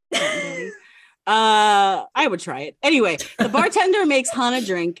 I would try it. Anyway, the bartender makes Han a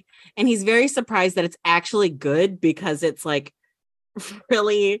drink, and he's very surprised that it's actually good because it's like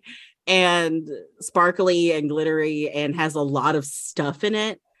frilly and sparkly and glittery and has a lot of stuff in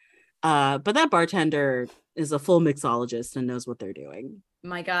it. But that bartender is a full mixologist and knows what they're doing.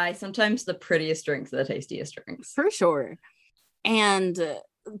 My guy, sometimes the prettiest drinks are the tastiest drinks. For sure. And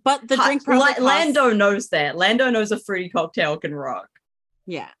but the drink probably costs- Lando knows that. Lando knows a fruity cocktail can rock.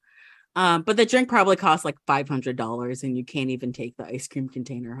 Yeah. But the drink probably costs like $500 and you can't even take the ice cream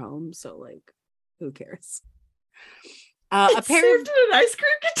container home. So like, who cares? A It's pair served in an ice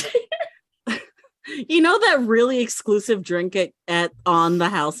cream container. you know that really exclusive drink at on the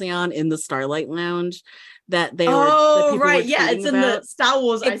Halcyon in the Starlight Lounge that they were that people right. were Yeah, tweeting it's in about? the Star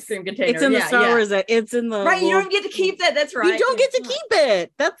Wars It's- ice cream container. It's in the Yeah, Star yeah. Wars. It's in the Right, you well, don't get to keep that. That's right. You don't get to keep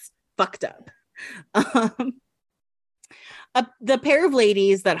it. That's fucked up. The pair of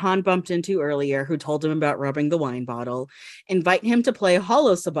ladies that Han bumped into earlier, who told him about rubbing the wine bottle, invite him to play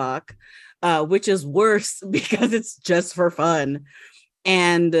Hollow Sabacc, which is worse because it's just for fun.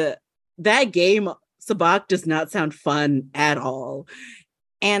 And that game, Sabacc, does not sound fun at all.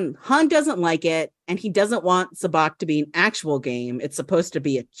 And Han doesn't like it, and he doesn't want Sabacc to be an actual game. It's supposed to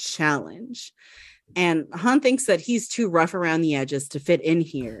be a challenge. And Han thinks that he's too rough around the edges to fit in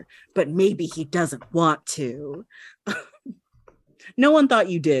here, but maybe he doesn't want to. No one thought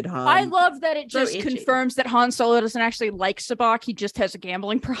you did, Han. I love that it So just itchy. confirms that Han Solo doesn't actually like Sabacc. He just has a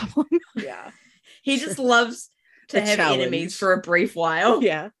gambling problem. Yeah. He just loves to A have challenge. enemies for a brief while.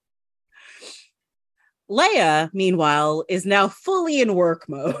 Yeah. Leia, meanwhile, is now fully in work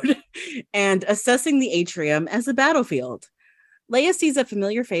mode and assessing the atrium as a battlefield. Leia sees a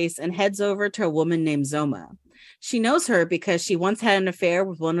familiar face and heads over to a woman named Zoma. She knows her because she once had an affair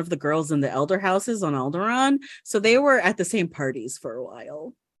with one of the girls in the Elder Houses on Alderaan, so they were at the same parties for a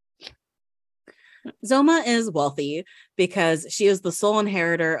while. Zoma is wealthy because she is the sole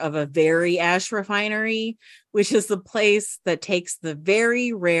inheritor of a very ash refinery, which is the place that takes the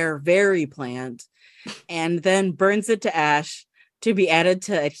very rare very plant and then burns it to ash to be added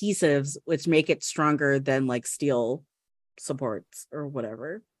to adhesives, which make it stronger than like steel supports or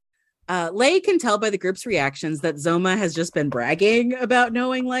whatever. Leia can tell by the group's reactions that Zoma has just been bragging about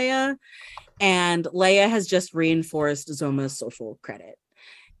knowing Leia, and Leia has just reinforced Zoma's social credit.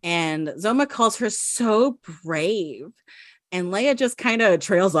 And Zoma calls her so brave, and Leia just kind of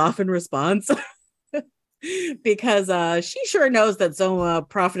trails off in response because she sure knows that Zoma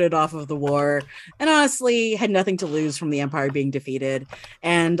profited off of the war and honestly had nothing to lose from the Empire being defeated,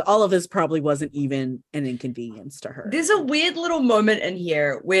 and all of this probably wasn't even an inconvenience to her. There's a weird little moment in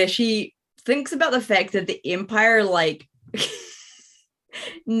here where she thinks about the fact that the Empire like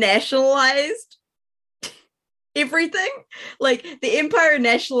nationalized everything. Like the Empire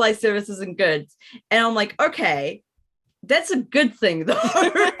nationalized services and goods. And I'm like, okay, that's a good thing though.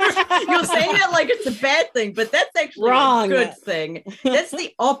 You're saying that like it's a bad thing, but that's actually Wrong. a good thing. That's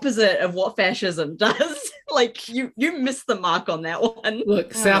the opposite of what fascism does. Like you missed the mark on that one.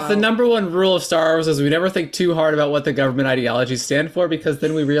 Look, Saf, the number one rule of Star Wars is we never think too hard about what the government ideologies stand for, because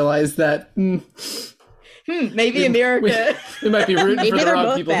then we realize that Maybe America. we might be rooting Maybe for the they're wrong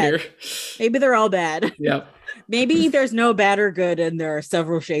both people bad. here. Maybe they're all bad. Yep. Maybe there's no bad or good, and there are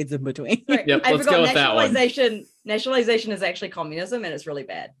several shades in between. Right. Yep, I let's forgot go with that one. nationalization is actually commonization, and it's really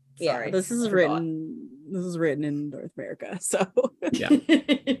bad. Sorry. Yeah, this is Forgot. written in North America. So Yeah.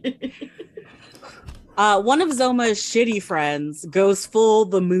 one of Zoma's shitty friends goes full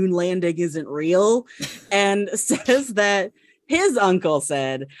the moon landing isn't real and says that his uncle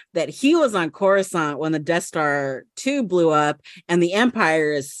said that he was on Coruscant when the Death Star 2 blew up, and the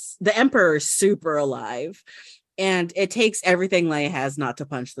Emperor is super alive. And it takes everything Leia has not to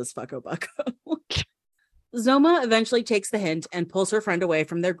punch this fucko bucko. Zoma eventually takes the hint and pulls her friend away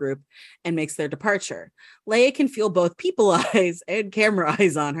from their group and makes their departure. Leia can feel both people eyes and camera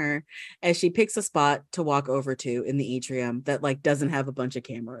eyes on her as she picks a spot to walk over to in the atrium that like doesn't have a bunch of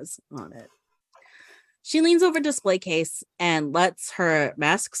cameras on it. She leans over a display case and lets her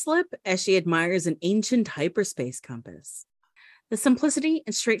mask slip as she admires an ancient hyperspace compass. The simplicity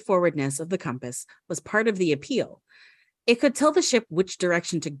and straightforwardness of the compass was part of the appeal. It could tell the ship which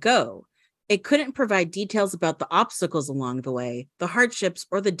direction to go. It couldn't provide details about the obstacles along the way, the hardships,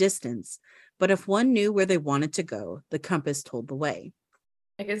 or the distance. But if one knew where they wanted to go, the compass told the way.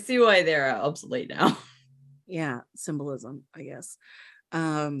 I can see why they're obsolete now. Yeah, symbolism, I guess.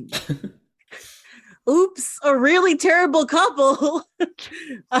 Oops, a really terrible couple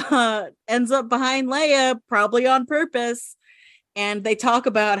ends up behind Leia, probably on purpose. And they talk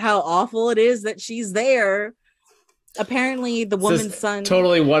about how awful it is that she's there. Apparently, the woman's son.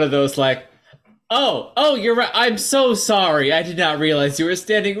 Totally one of those like, oh, you're right. I'm so sorry. I did not realize you were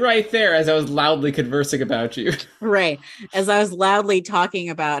standing right there as I was loudly conversing about you. Right. As I was loudly talking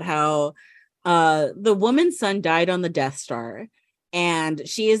about how the woman's son died on the Death Star. And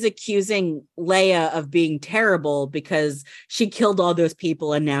she is accusing Leia of being terrible because she killed all those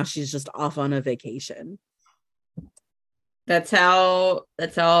people and now she's just off on a vacation. That's how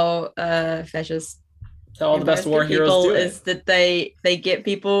fascist That's how all the best war heroes people do it. is that they get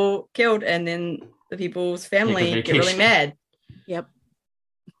people killed and then the people's family get really vacation. mad. Yep.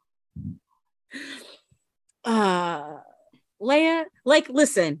 Leia, like,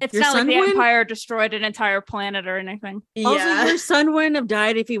 listen, It's your not like son the wouldn't- Empire destroyed an entire planet or anything. Also, your son wouldn't have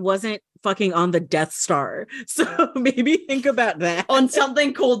died if he wasn't fucking on the Death Star. So maybe think about that. on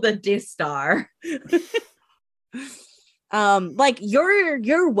something called the Death Star. Like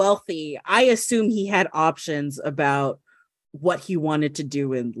you're wealthy. I assume he had options about what he wanted to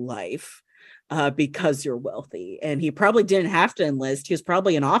do in life because you're wealthy, and he probably didn't have to enlist. He was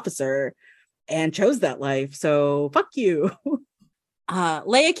probably an officer and chose that life. So fuck you.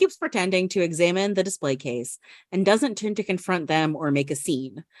 Leia keeps pretending to examine the display case and doesn't turn to confront them or make a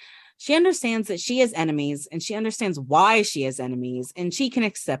scene. She understands that she has enemies, and she understands why she has enemies, and she can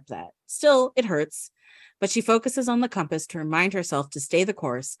accept that. Still, it hurts. But she focuses on the compass to remind herself to stay the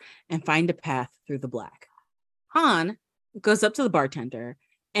course and find a path through the black. Han goes up to the bartender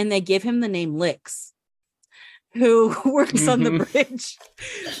and they give him the name Lix. who works on the bridge.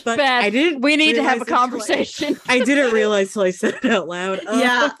 But Beth, I didn't. we need to have a realize until I- conversation. I didn't realize till I said it out loud.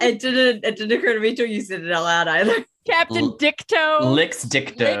 Yeah, it didn't occur to me till you said it out loud either. Captain L- Dicto Licks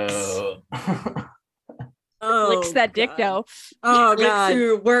Dicto. licks that God. Dicto. Oh Licks god.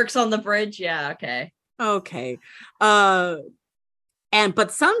 who works on the bridge. Yeah, okay. Okay.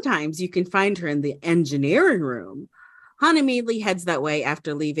 But sometimes you can find her in the engineering room. Han immediately heads that way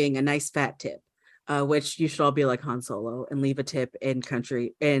after leaving a nice fat tip, which you should all be like Han Solo and leave a tip in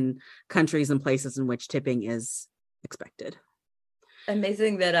countries and places in which tipping is expected.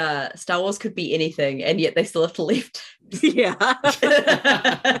 Amazing that Star Wars could be anything, and yet they still have to leave. Yeah.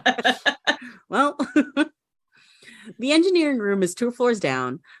 Well, the engineering room is 2 floors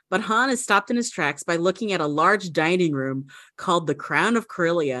down, but Han is stopped in his tracks by looking at a large dining room called the Crown of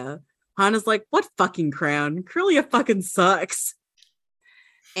Corellia. Han is like, what fucking crown? Corellia fucking sucks.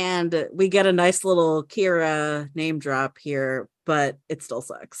 And we get a nice little Kira name drop here, but it still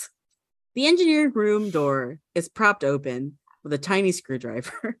sucks. The engineering room door is propped open with a tiny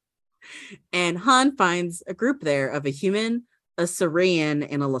screwdriver. And Han finds a group there of a human, a Saurian,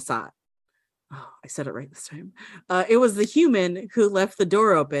 and a Lasat. Oh, I said it right this time. It was the human who left the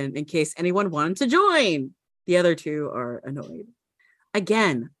door open in case anyone wanted to join. The other two are annoyed.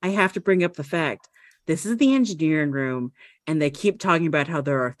 Again, I have to bring up the fact this is the engineering room, and they keep talking about how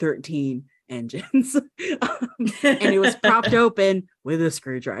there are 13 engines. And it was propped open with a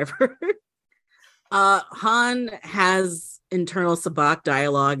screwdriver. Han has internal Sabacc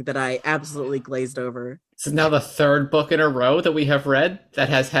dialogue that I absolutely glazed over. This is now the third book in a row that we have read that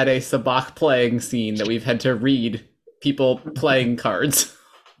has had a Sabacc playing scene that we've had to read people playing cards.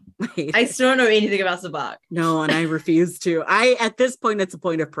 I still don't know anything about Sabacc. No, and I refuse to. At this point, it's a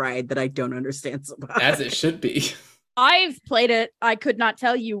point of pride that I don't understand Sabacc. As it should be. I've played it. I could not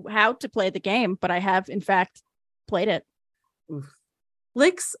tell you how to play the game, but I have, in fact, played it. Oof.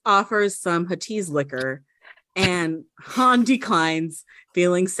 Lix offers some Hatice liquor, and Han declines,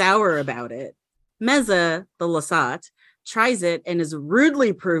 feeling sour about it. Meza, the Lasat, tries it and is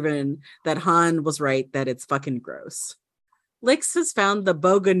rudely proven that Han was right that it's fucking gross. Lix has found the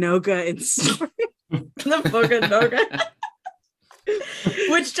Boganoga in store. The Boganoga.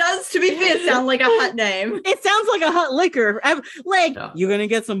 Which does, to be fair, sound like a hot name. It sounds like a hot liquor. Like, Yeah. you gonna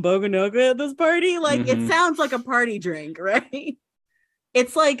get some Boganoga at this party? Like, it Mhm. sounds like a party drink, right?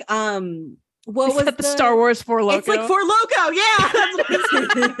 It's like, what Is was that the Star Wars for Loco? It's like Four Loco, yeah. That's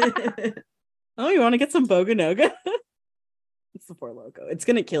what it's Oh, you want to get some Boganoga? It's the Four Loco. It's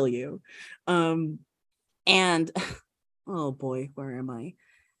gonna kill you. And oh boy, where am I?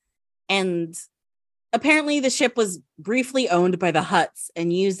 And apparently the ship was briefly owned by the Hutts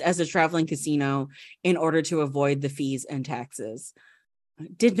and used as a traveling casino in order to avoid the fees and taxes.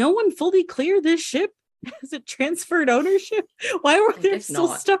 Did no one fully clear this ship? Has it transferred ownership? Why were there If still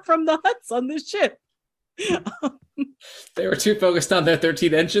not. stuff from the Hutts on this ship? They were too focused on their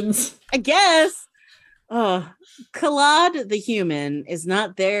 13 engines. I guess. Kalad the human is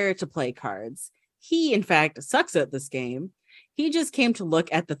not there to play cards. He, in fact, sucks at this game. He just came to look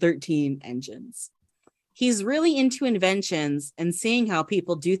at the 13 engines. He's really into inventions and seeing how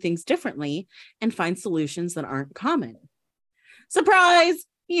people do things differently and find solutions that aren't common. Surprise!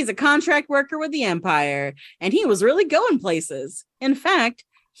 He's a contract worker with the Empire, and he was really going places. In fact,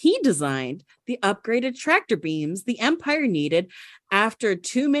 he designed the upgraded tractor beams the Empire needed after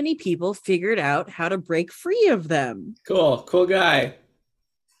too many people figured out how to break free of them. Cool guy.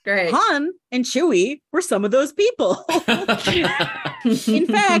 Great. Han and Chewie were some of those people. In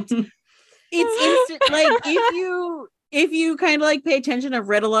fact, it's instant. Like if you kind of like pay attention, I've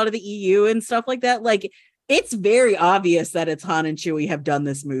read a lot of the EU and stuff like that. Like it's very obvious that it's Han and Chewie have done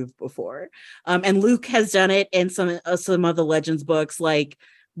this move before, and Luke has done it in some of the Legends books. Like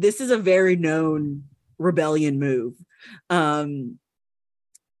this is a very known rebellion move, and.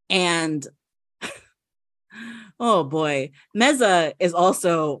 Oh boy. Meza is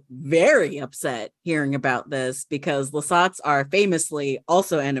also very upset hearing about this because Lasats are famously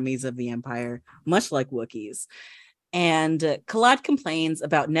also enemies of the Empire, much like Wookiees. And Kalad complains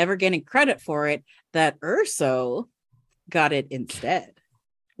about never getting credit for it, that Urso got it instead.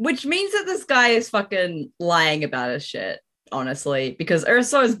 Which means that this guy is fucking lying about his shit, honestly, because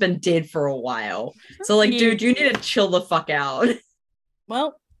Urso has been dead for a while. So, like, dude, you need to chill the fuck out.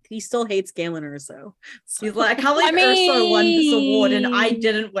 Well, he still hates Galen Urso. So He's like, I can't believe Urso won this award and I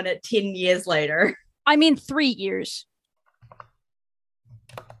didn't win it 10 years later. I mean, 3 years.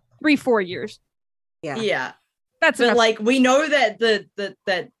 3-4 years. yeah. Yeah. That's But enough. like we know that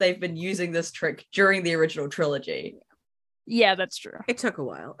that they've been using this trick during the original trilogy. Yeah, that's true. It took a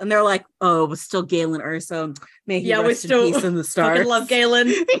while. And they're like, oh, it was still Galen Erso. May he Yeah, we rest in still peace in the stars. Fucking love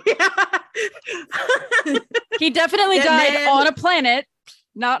Galen. Yeah. He definitely That died man- on a planet,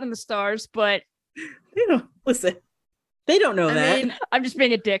 not in the stars, but You know, listen, they don't know that. I mean, I'm just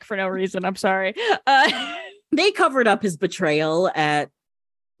being a dick for no reason. I'm sorry. They covered up his betrayal at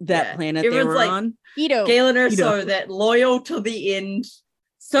that Yeah. planet they Everyone's were like, on. Ito. Galen You Erso, know. that loyal to the end.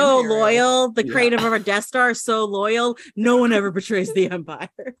 So Imperial. loyal. The Yeah. creator of our Death Star, so loyal. No one ever betrays the Empire.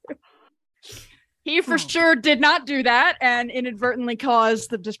 He for Oh. sure did not do that and inadvertently caused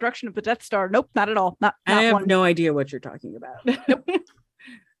the destruction of the Death Star. Nope, not at all. Not I have one. no idea what you're talking about.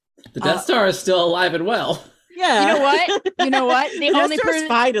 The Death Star is still alive and well. Yeah. You know what? You know what? The The only Death Star's person.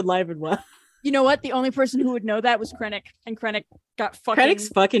 fine and live and well. You know what? The only person who would know that was Krennic, and Krennic got fucking. Krennic's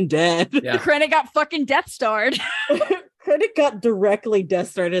fucking dead. Yeah. Krennic got fucking Death Starred. Krennic got directly Death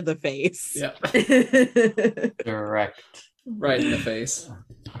Starred in the face. Yeah. Direct. Right in the face.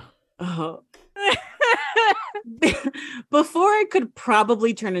 Oh. Before it could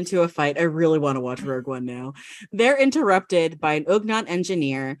probably turn into a fight, I really want to watch Rogue One now. They're interrupted by an Ugnaught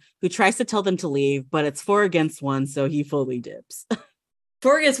engineer who tries to tell them to leave, but it's 4 against 1, so he fully dips.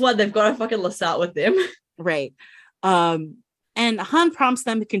 For guess what? They've got a fucking Lasat with them. Right. And Han prompts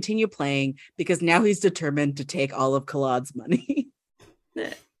them to continue playing because now he's determined to take all of Kalad's money.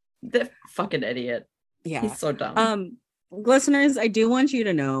 That fucking idiot. Yeah. He's so dumb. Listeners, I do want you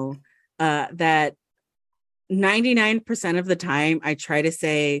to know that 99% of the time I try to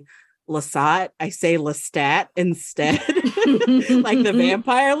say Lasat, I say Lestat instead, like the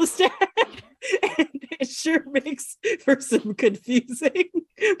vampire Lestat. And it sure makes for some confusing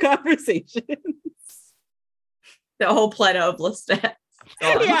conversations. The whole planet of Lestat.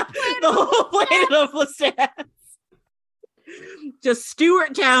 Yeah, the whole planet of Lestat. Just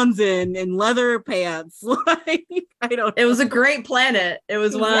Stuart Townsend in leather pants. Like, I don't It was know. a great planet. It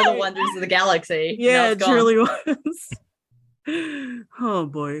was one of the Right. wonders of the galaxy. Now Yeah, it's it gone. truly was. Oh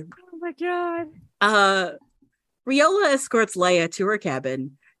boy. Oh my god. Riola escorts Leia to her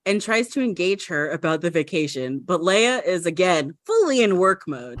cabin and tries to engage her about the vacation, but Leia is again fully in work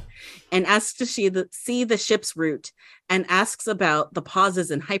mode and asks to see the ship's route and asks about the pauses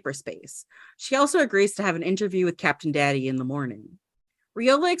in hyperspace. She also agrees to have an interview with Captain Daddy in the morning.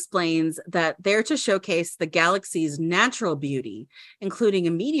 Riola explains that they're to showcase the galaxy's natural beauty, including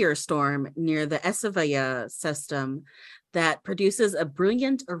a meteor storm near the Esavaya system that produces a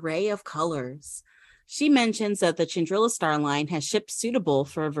brilliant array of colors. She mentions that the Chandrilla Star Line has ships suitable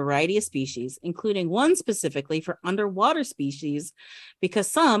for a variety of species, including one specifically for underwater species, because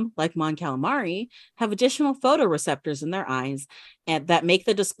some, like Mon Calamari, have additional photoreceptors in their eyes and that make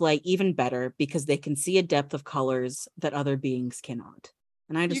the display even better because they can see a depth of colors that other beings cannot.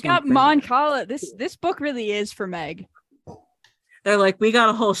 And I just You want got to bring that Mon up. Cala. This book really is for Meg. They're like, we got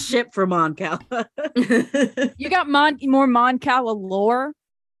a whole ship for Mon Cal. You got more Mon Cala lore,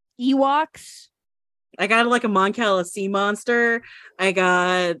 Ewoks. I got like a Mon Cala sea monster. I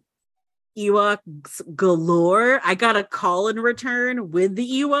got Ewoks galore. I got a call and return with the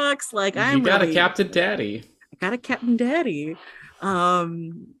Ewoks. Like I'm You got really, a Captain Daddy. I got a Captain Daddy. I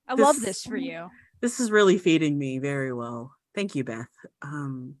love this for you. This is really feeding me very well. Thank you, Beth.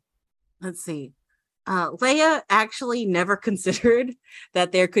 Let's see. Leia actually never considered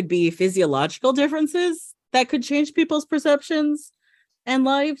that there could be physiological differences that could change people's perceptions and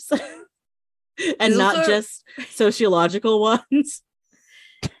lives. And There's not also- just sociological ones.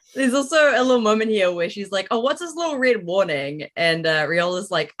 There's also a little moment here where she's like, oh, what's this little red warning? And Riola's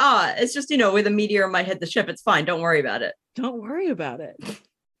like, it's just, where the meteor might hit the ship. It's fine. Don't worry about it. Don't worry about it.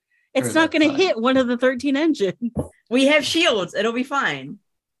 It's Or not that's going to fine. hit one of the 13 engines. We have shields. It'll be fine.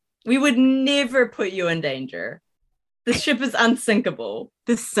 We would never put you in danger. The ship is unsinkable.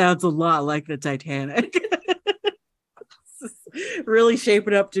 This sounds a lot like the Titanic. This is really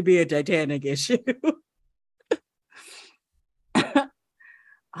shaping up to be a Titanic issue.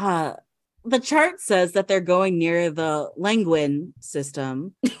 The chart says that they're going near the Languin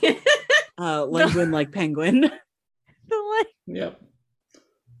system. Languin like penguin. Yep.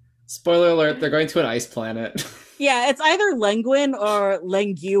 Spoiler alert, they're going to an ice planet. Yeah, it's either Languin or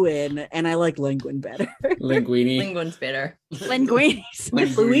Languin, and I like Languin better. Linguini. Linguin's better. Linguinis.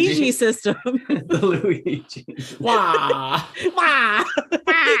 Like Luigi system. the Luigi. Wah! Wow.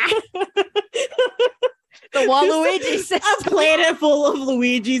 The Waluigi A system. planet full of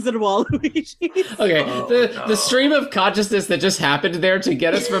Luigis and Waluigis. Okay, Oh, the no. stream of consciousness that just happened there to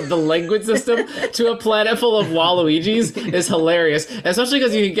get us from the languid system to a planet full of Waluigis is hilarious. Especially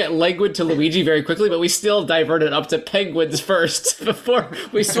because you can get languid to Luigi very quickly, but we still diverted up to penguins first before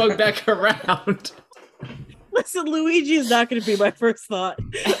we swung back around. Listen, Luigi is not going to be my first thought.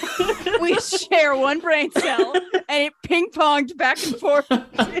 We share one brain cell, and it ping-ponged back and forth.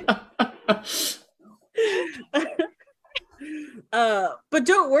 But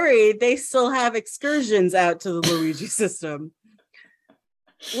don't worry, they still have excursions out to the Luigi system.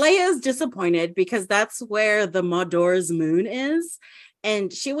 Leia's disappointed because that's where the Mordor's moon is,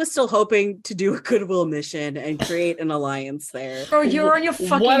 and she was still hoping to do a goodwill mission and create an alliance there. Bro, you're on your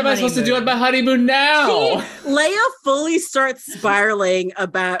fucking What am I supposed to do on my honeymoon now? Leia fully starts spiraling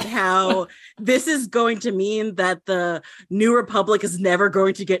about how this is going to mean that the New Republic is never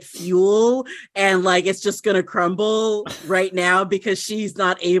going to get fuel and like it's just going to crumble right now because she's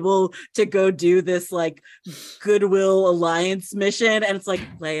not able to go do this like goodwill alliance mission. And it's like,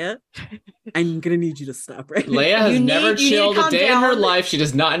 Leia, I'm going to need you to stop right now. Leia has never chilled a day in her down. life. She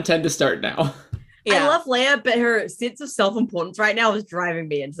does not intend to start now. I love Leia, but her sense of self-importance right now is driving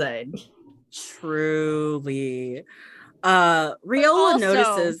me insane. Truly. Riola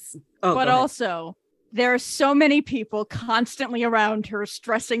notices. Oh, but go ahead. also, there are so many people constantly around her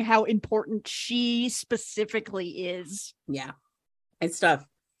stressing how important she specifically is. Yeah, it's tough.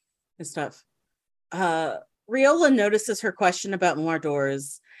 It's tough. Riola notices her question about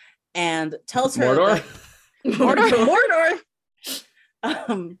Mordor's and tells her Mordor? Mordor.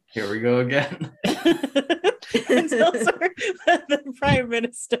 Here we go again. And tells her that the prime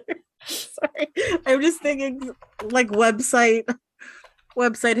minister. Sorry, I'm just thinking like website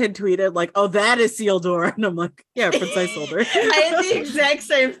had tweeted like, "Oh, that is Isildur," and I'm like, "Yeah, Princess Isildur." I had the exact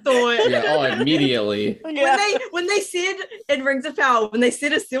same thought. Yeah, oh, immediately. When they said in Rings of Power, when they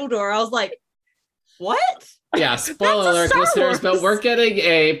said Isildur, I was like, "What?" Yeah, spoiler alert, Star listeners, but Wars. we're getting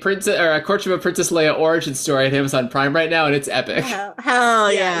a princess or a Courtship of Princess Leia origin story at Amazon Prime right now, and it's epic. Hell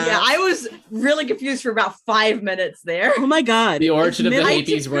yeah. Yeah, I was really confused for about 5 minutes there. Oh my god. The origin of the Middle-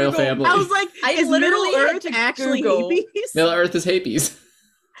 Hapes royal Google- family. I was like, I is literally Middle had Earth to actually Google- Hapes? Middle Earth is Hapes.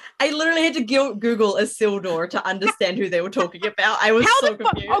 I literally had to Google Isildur to understand who they were talking about. I was so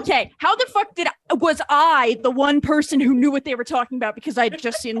confused. Okay, how the fuck was I the one person who knew what they were talking about because I'd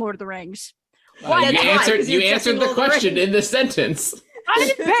just seen Lord of the Rings? You That's why, answered, 'cause you you're answered checking the all the question rings. in the sentence. I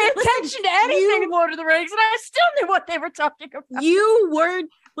didn't pay attention to anything in Lord of the Rings, and I still knew what they were talking about. You weren't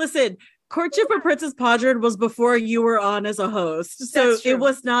listen. Courtship of Princess Podred was before you were on as a host, so That's true. it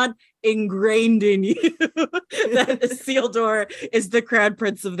was not ingrained in you that Isildur is the crown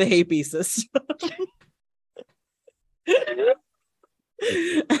prince of the Hape system.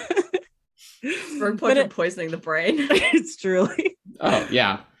 Rogue But Podred poisoning the brain. it's truly. Oh,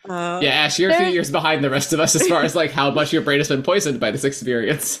 yeah. Uh, Yeah, Ash, you're a few There's- years behind the rest of us as far as like how much your brain has been poisoned by this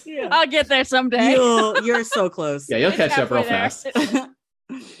experience. yeah. I'll get there someday. You're so close. Yeah, you'll It's catch up real halfway there.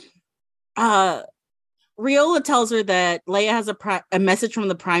 fast. Riola tells her that Leia has a message from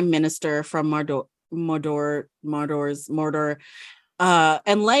the prime minister from Mordor. And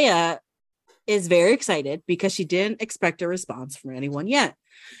Leia is very excited because she didn't expect a response from anyone yet.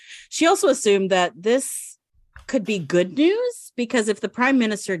 She also assumed that this could be good news because if the prime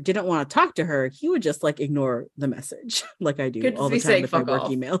minister didn't want to talk to her, he would just like ignore the message like I do Could all the be time saying with my fuck work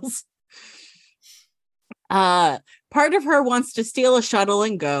off. emails. Part of her wants to steal a shuttle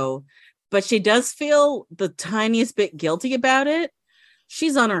and go, but she does feel the tiniest bit guilty about it.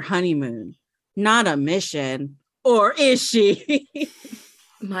 She's on her honeymoon, not a mission. Or is she?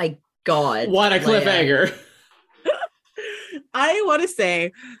 My God. What a Leia. cliffhanger. I want to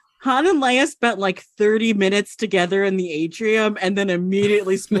say Han and Leia spent like 30 minutes together in the atrium and then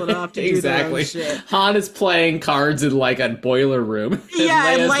immediately split off to do their own Exactly. shit. Han is playing cards in like a boiler room. And Yeah,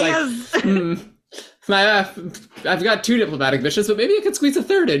 and Leia's like, Leia's... I've got 2 diplomatic missions, but maybe I could squeeze a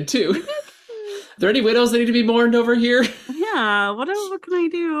third in too. Are there any widows that need to be mourned over here? yeah, what can I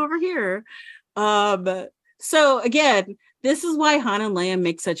do over here? So again, this is why Han and Leia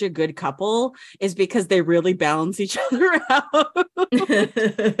make such a good couple, is because they really balance each other out.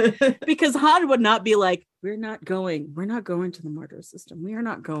 Because Han would not be like, we're not going to the Mordor system. We are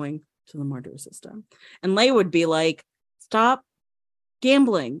not going to the Mordor system. And Leia would be like, stop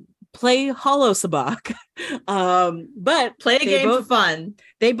gambling, play Hollow Sabak. But Play a they game both- for fun.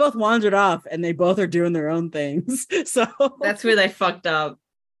 they both wandered off and they both are doing their own things. So That's where they fucked up.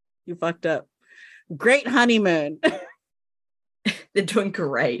 you fucked up. Great honeymoon. They're doing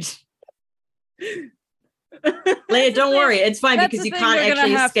great. Leia, don't worry. It's fine That's because the you thing can't they're gonna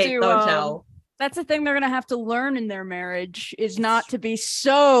actually have escape to, the hotel. That's the thing they're going to have to learn in their marriage is not to be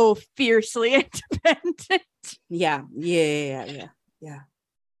so fiercely independent. Yeah.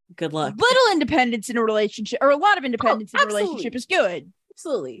 Good luck. Little independence in a relationship, or a lot of independence in a absolutely. relationship is good.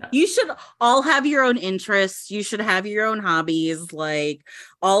 Absolutely. Yeah. You should all have your own interests. You should have your own hobbies. Like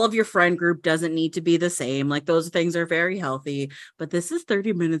all of your friend group doesn't need to be the same. Like those things are very healthy. But this is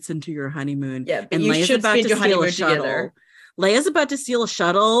 30 minutes into your honeymoon. Yeah, but and you Leia's should about spend to your steal a honeymoon shuttle. together. Leia's about to steal a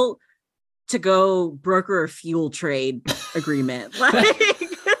shuttle to go broker a fuel trade agreement. Like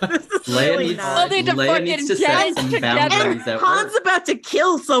this is Leia really needs, not. they to Leia fucking needs to get set some together. boundaries And at Han's work. about to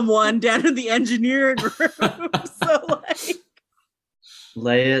kill someone down in the engineering room. So like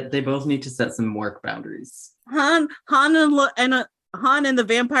Leia, they both need to set some work boundaries. Han and the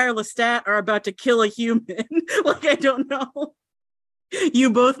vampire Lestat are about to kill a human. Like I don't know. You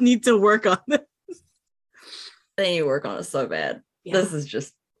both need to work on this. They need to work on it so bad. Yeah. This is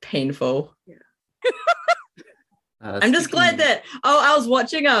just painful. I'm just Speaking glad of- that I was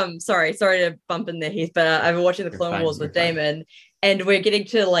watching sorry to bump in there, Heath, but I've been watching the You're Clone fine, Wars you're with fine. Damon, and we're getting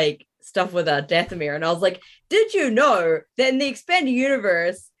to like stuff with Dathomir, and I was like, did you know that in the expanded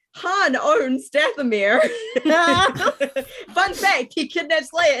universe, Han owns Dathomir? Fun fact, he kidnaps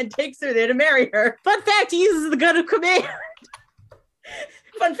Leia and takes her there to marry her. Fun fact, he uses the gun of command.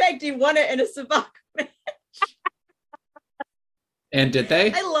 Fun fact, he won it in a Savak. And did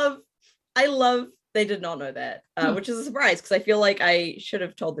they? I love they did not know that, which is a surprise because I feel like I should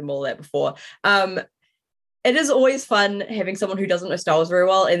have told them all that before. It is always fun having someone who doesn't know Star Wars very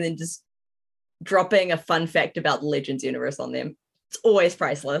well and then just dropping a fun fact about the Legends universe on them. It's always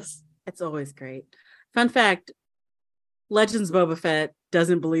priceless. It's always great. Fun fact, Legends Boba Fett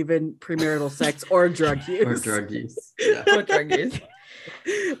doesn't believe in premarital sex or drug use. Or drug use. Yeah. What drug use?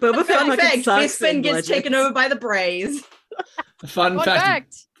 Boba Fett Fun fucking fact, sucks Bespin in gets Legends. taken over by the Braze. Fun Fun fact,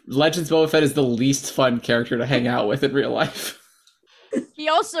 fact. Legends Boba Fett is the least fun character to hang out with in real life. He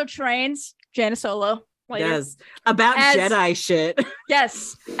also trains Jaina Solo. Later. Yes, about As- Jedi shit.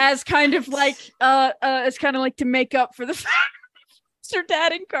 Yes, as kind of like to make up for the fact Sir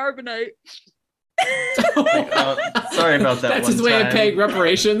Dad and Carbonite. Sorry about that. That's one his way of time. paying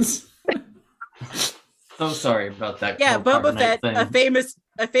reparations. So sorry about that. Yeah, cold Boba carbonite Fett, thing.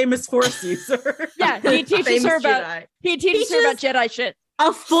 a famous Force user. Yeah, he teaches Famous her about Jedi. he teaches her about Jedi shit.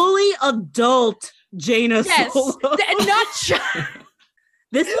 A fully adult Jaina Yes, Solo. and not just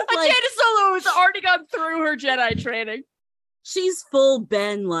This is like Jaina Solo has already gone through her Jedi training. she's full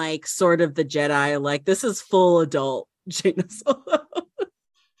been like sort of the Jedi. Like this is full adult Jaina Solo.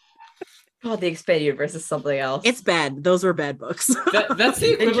 God, the expanded universe is something else. It's bad. Those were bad books. That's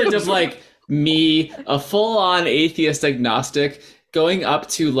the equivalent of like me, a full-on atheist agnostic, going up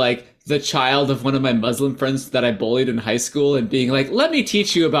to like the child of one of my Muslim friends that I bullied in high school and being like, let me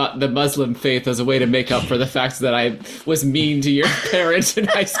teach you about the Muslim faith as a way to make up for the fact that I was mean to your parents in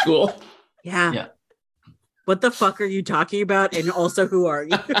high school. Yeah. Yeah. What the fuck are you talking about? And also, who are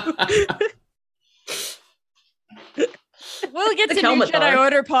you? We'll get The to new Kelmathar. Jedi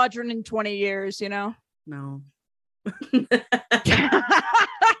Order Podron in 20 years, you know. No.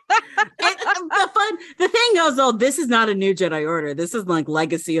 The thing is, though, this is not a new Jedi Order. This is like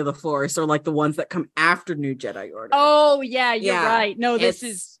Legacy of the Force, or like the ones that come after New Jedi Order. Oh yeah, you're Yeah, right. No, this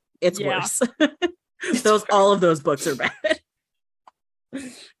it's- is it's yeah. worse. All of those books are bad.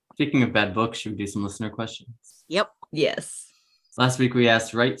 Speaking of bad books, should we do some listener questions? Yep. yes. Last week we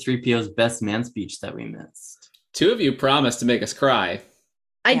asked, write 3PO's best man speech that we missed. Two of you promised to make us cry.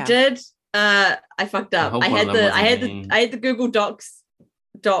 I Yeah. did. I fucked up. hope I one had of them the I had wasn't the me. I had the Google Docs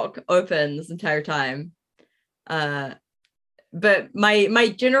doc open this entire time. But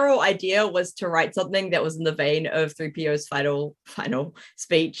my general idea was to write something that was in the vein of 3PO's final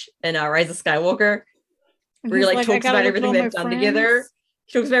speech in Rise of Skywalker, where he like talks about everything they've done together.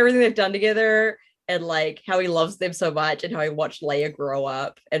 He talks about everything they've done together and like how he loves them so much and how he watched Leia grow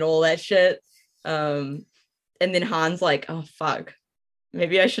up and all that shit. And then Han's like, oh fuck,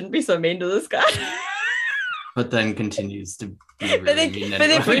 maybe I shouldn't be so mean to this guy. But then continues to be really But then- mean but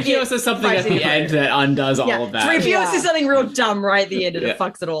then anyway. 3PO says something at the end that undoes all of that. 3PO Yeah. says something real dumb right at the end and Yeah. it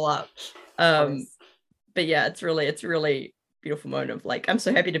fucks it all up. But yeah, it's really beautiful moment of like, I'm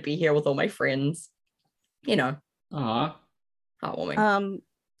so happy to be here with all my friends. You know, Aw. heartwarming.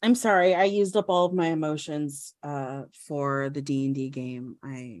 I'm sorry. I used up all of my emotions for the D&D game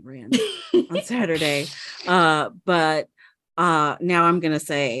I ran on Saturday. But now I'm gonna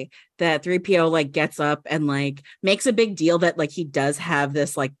say that 3PO like gets up and like makes a big deal that like he does have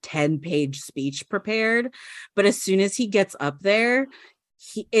this like 10-page speech prepared, but as soon as he gets up there,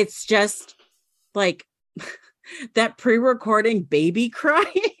 it's just like that pre-recording baby crying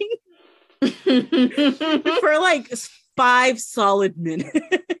for like 5 solid minutes.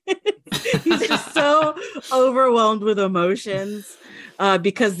 He's just so overwhelmed with emotions.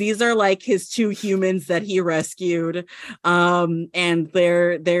 because these are like his two humans that he rescued, and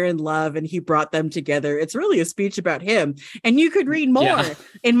they're in love, and he brought them together. It's really a speech about him, and you could read more Yeah.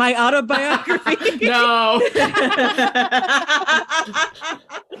 in my autobiography. No.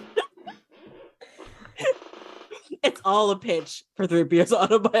 It's all a pitch for 3PO's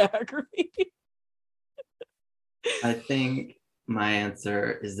autobiography. I think my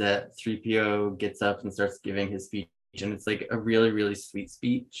answer is that 3PO gets up and starts giving his speech, and it's like a really, really sweet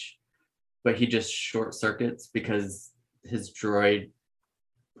speech, but he just short circuits because his droid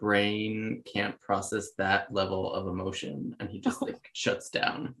brain can't process that level of emotion, and he just like shuts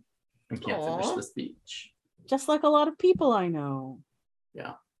down and can't finish Aw. the speech. Just like a lot of people I know.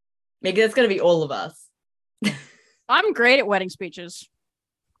 Maybe that's gonna be all of us. I'm great at wedding speeches.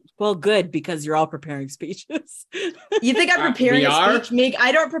 Well, good, because you're all preparing speeches. You think I'm preparing we a are? speech, Meg?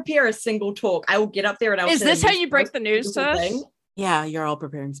 I don't prepare a single talk. I will get up there and I'll Is say this the how most you break the news to us? thing. Yeah, you're all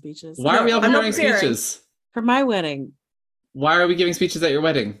preparing speeches. Why are we all I'm not preparing preparing. speeches? For my wedding, Why are we giving speeches at your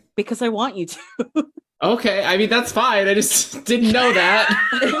wedding? because I want you to. Okay, I mean that's fine. I just didn't know that.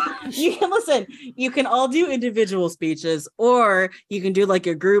 You can listen. You can all do individual speeches, or you can do like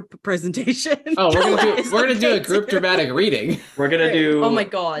a group presentation. Oh, we're gonna do a group dramatic reading. We're gonna do. Oh my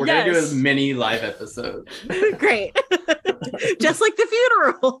god. We're gonna do yes. a mini live episode. Great. Just like the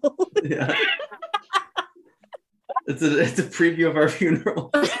funeral. Yeah. It's a preview of our funeral.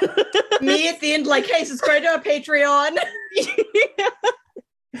 Me at the end, like, hey, subscribe to our Patreon.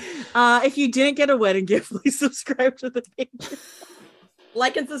 If you didn't get a wedding gift, please subscribe to the page.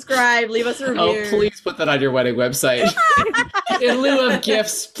 Like and subscribe. Leave us a review. Oh, please put that on your wedding website. In lieu of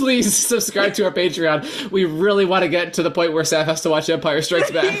gifts, please subscribe to our Patreon. We really want to get to the point where Saf has to watch Empire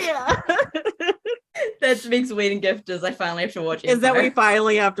Strikes Back. Yeah. That's Meg's wedding gift. Is I finally have to watch. Is that Empire. we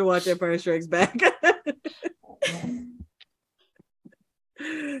finally have to watch Empire Strikes Back?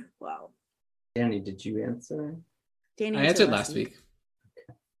 Wow. Danny, did you answer? Danny I answered last week.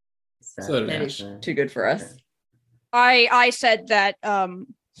 So did That I. is too good for us. I said that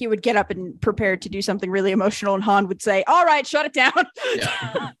he would get up and prepare to do something really emotional, and Han would say, "All right, shut it down."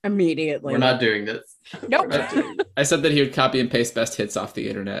 Yeah. Immediately. We're not doing this. Nope. We're not doing this. I said that he would copy and paste best hits off the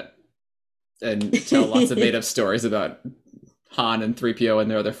internet and tell lots of made up stories about Han and 3PO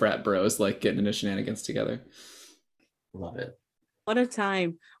and their other frat bros like getting into shenanigans together. Love it. What a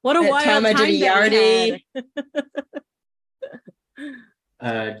time. What a That wild time time I did a that we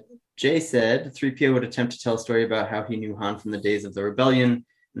had. Jay said 3PO would attempt to tell a story about how he knew Han from the days of the rebellion,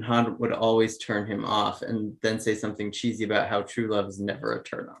 and Han would always turn him off, and then say something cheesy about how true love is never a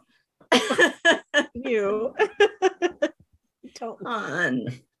turn on. You. Don't. On.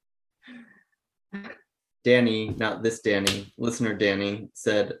 Danny, not this Danny, listener Danny,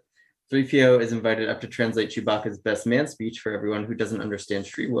 said 3PO is invited up to translate Chewbacca's best man speech for everyone who doesn't understand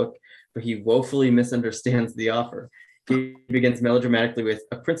Shriwook, but he woefully misunderstands the offer. He begins melodramatically with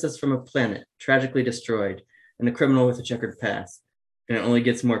a princess from a planet, tragically destroyed, and a criminal with a checkered past. And it only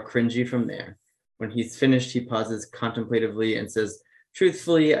gets more cringy from there. When he's finished, he pauses contemplatively and says,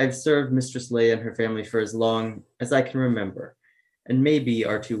 truthfully, I've served Mistress Leia and her family for as long as I can remember. And maybe,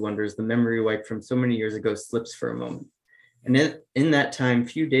 R2 wonders, the memory wiped from so many years ago slips for a moment. And in that time,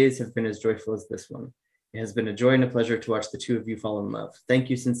 few days have been as joyful as this one. It has been a joy and a pleasure to watch the two of you fall in love.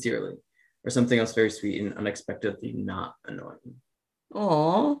 Thank you sincerely. Or something else very sweet and unexpectedly not annoying.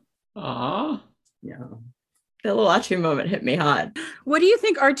 Aw. Aww. Yeah. The little R2 moment hit me hard. What do you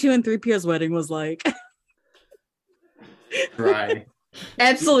think R2 and 3PO's wedding was like? Dry.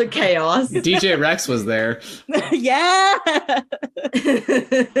 Absolute chaos. DJ Rex was there. Yeah.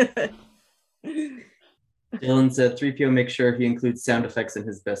 Dylan said 3PO makes sure he includes sound effects in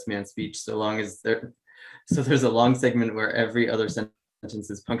his best man speech there's a long segment where every other sentence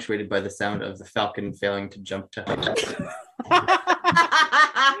is punctuated by the sound of the Falcon failing to jump to height.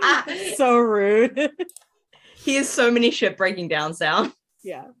 So rude. He has so many ship breaking down sound.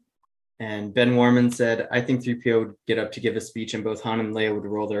 Yeah. And Ben Warman said, I think 3PO would get up to give a speech and both Han and Leia would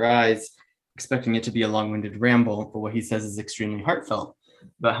roll their eyes, expecting it to be a long-winded ramble, but what he says is extremely heartfelt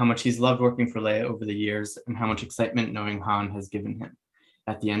about how much he's loved working for Leia over the years and how much excitement knowing Han has given him.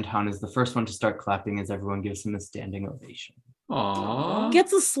 At the end, Han is the first one to start clapping as everyone gives him a standing ovation. Aww.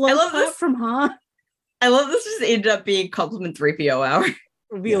 Gets a slow I love clap this. from Han. I love this just ended up being compliment 3PO hour.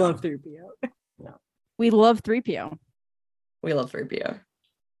 We Yeah. love 3PO. We love 3PO. We love 3PO.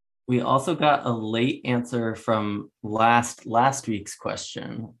 We also got a late answer from last week's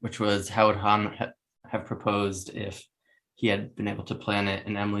question, which was how would Han have proposed if he had been able to plan it?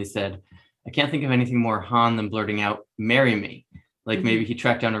 And Emily said, I can't think of anything more Han than blurting out, marry me. Like maybe he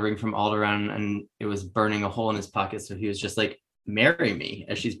tracked down a ring from Alderaan and it was burning a hole in his pocket. So he was just like, marry me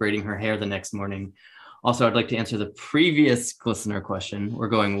as she's braiding her hair the next morning. Also, I'd like to answer the previous listener question. We're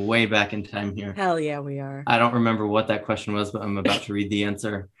going way back in time here. Hell yeah, we are. I don't remember what that question was, but I'm about to read the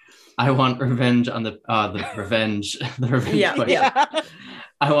answer. I want revenge on the revenge Yeah, question. Yeah.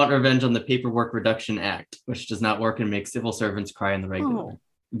 I want revenge on the Paperwork Reduction Act, which does not work and makes civil servants cry in the regular. Oh.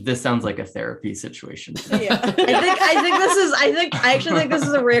 This sounds like a therapy situation. Yeah. I actually think this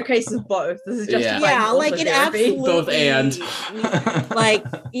is a rare case of both. This is just Yeah. Yeah, like it therapy. absolutely Both and. like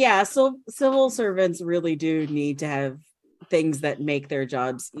yeah, so civil servants really do need to have things that make their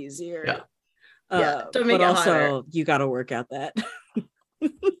jobs easier. Yeah. Yeah, don't make but it also harder. you got to work out that.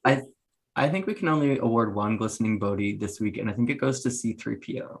 I think we can only award one glistening Bodhi this week, and I think it goes to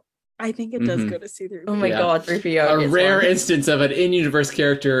C3PO. I think it does Mhm. go to see through. Oh my Yeah. god, 3PO. A gets rare one. instance of an in-universe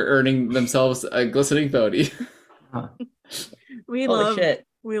character earning themselves a glistening Bodhi. We Holy love shit.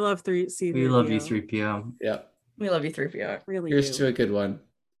 we love three C. We love you, 3PO. Yeah. We love you, 3PO. Really Here's do. to a good one.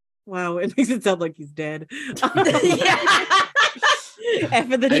 Wow, it makes it sound like he's dead. Yeah.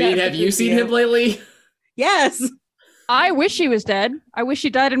 F in the I mean, chat have for you seen 3PO. him lately? Yes. I wish he was dead. I wish he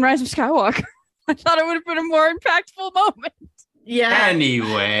died in Rise of Skywalker. I thought it would have been a more impactful moment. Yeah.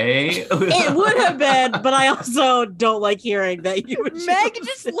 Anyway. It would have been, but I also don't like hearing that you would Meg choose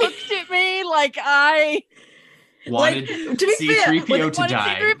just it. looked at me like I wanted to be fair, C3PO to wanted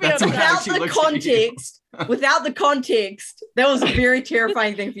die. C-3PO That's to what die. Without she the looked at you. context, without the context, that was a very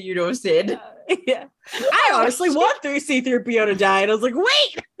terrifying thing for you to have said. Yeah. I honestly want C-3PO to die, and I was like,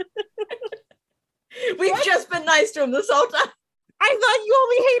 wait, We've just been nice to him this whole time. I thought you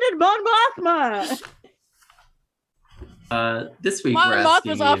only hated Mon Mothma. This week Mon we're Moth asking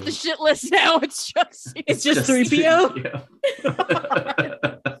was off you- the shit list now. It's just It's just 3PO.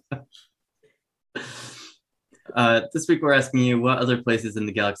 3PO. This week we're asking you what other places in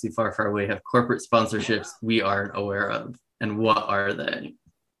the galaxy far, far away have corporate sponsorships we aren't aware of, and what are they?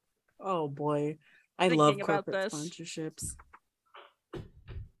 Oh boy, I Thinking love about corporate this. sponsorships.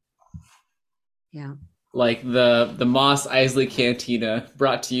 Yeah. Like the Moss Isley Cantina,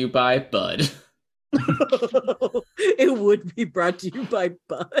 brought to you by Bud. It would be brought to you by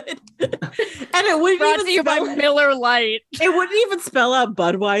Bud, and it wouldn't brought even to you by spell- Miller Lite. It wouldn't even spell out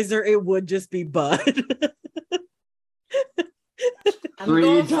Budweiser. It would just be Bud. I'm Three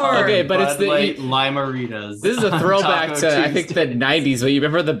going for it. Okay, but it's Bud the- Light Limeritas. This is a throwback Taco to I think the Tuesdays. 90s, but you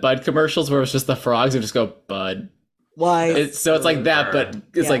remember the Bud commercials where it was just the frogs would just go Bud. Why? So it's like that, but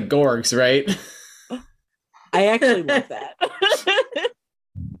it's Yeah. like Gorgs, right? I actually love that.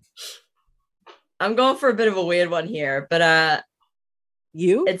 I'm going for a bit of a weird one here, but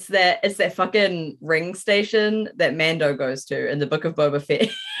You? it's that fucking ring station that Mando goes to in the Book of Boba Fett.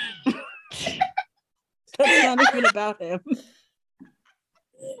 That's not even about him.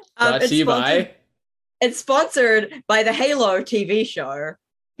 Brought it's to you sponsored- by. It's sponsored by the Halo TV show.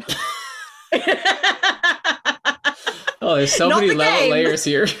 Oh, there's so Not many the level game. layers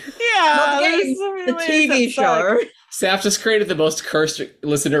here. Yeah, Not the there's game, so many the ways TV that suck. show. Saf just created the most cursed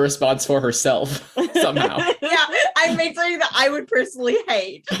listener response for herself somehow. Yeah, I made something that I would personally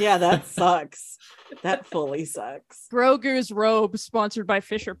hate. Yeah, that sucks. That fully sucks. Grogu's robe, sponsored by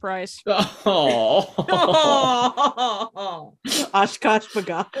Fisher Price. Oh. Oh. Oshkosh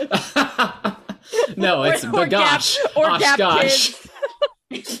Bagosh. No, it's Or Gap- Bagosh. or Gap Oshkosh.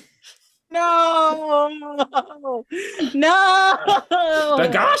 Kids. No. No.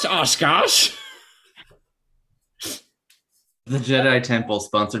 Bagosh, Oshkosh. The Jedi Temple,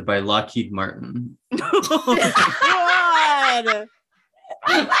 sponsored by Lockheed Martin. God.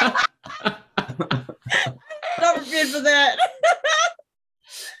 Not prepared for that.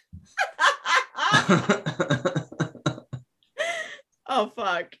 Oh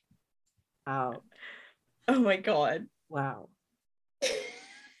fuck. Oh, Oh my god. wow.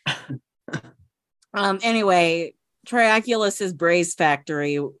 Anyway, Trioculus's Brace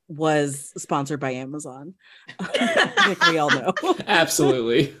Factory was sponsored by Amazon. I think we all know.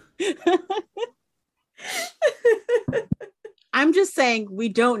 Absolutely. I'm just saying we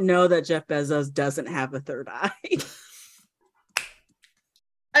don't know that Jeff Bezos doesn't have a third eye.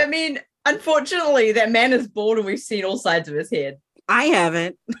 I mean, unfortunately, that man is bald and we've seen all sides of his head. I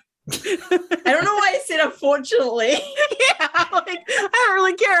haven't. I don't know why I said unfortunately. Yeah, like, I don't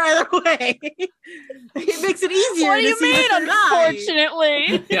really care either way. It makes it easier. What do to you see the mean, third eye.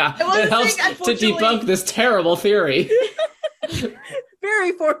 unfortunately? Yeah, I wasn't it helps saying to unfortunately. debunk this terrible theory.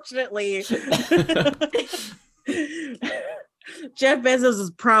 Very fortunately. Jeff Bezos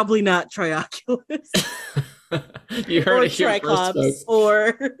is probably not Trioculus You or heard it here first, Triclops folks.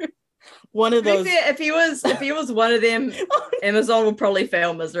 or One of To be those. fair, if he was one of them, Amazon would probably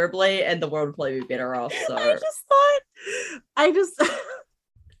fail miserably, and the world would probably be better off. So I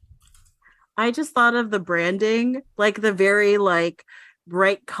just thought of the branding, like the very like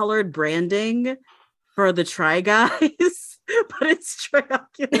bright colored branding for the Try Guys, but it's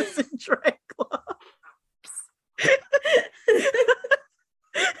Trioculus and Triclops.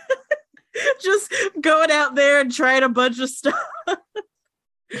 Just going out there and trying a bunch of stuff.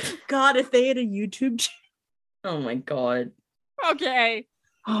 God, if they had a YouTube channel. oh my god. Okay.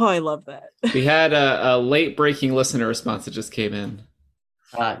 Oh, I love that. We had a late breaking listener response that just came in.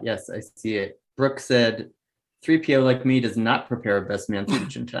 Yes, I see it. Brooke said, 3PO like me does not prepare a best man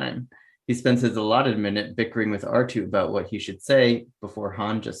speech in time. He spends his allotted minute bickering with R2 about what he should say before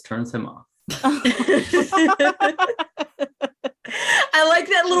Han just turns him off. I like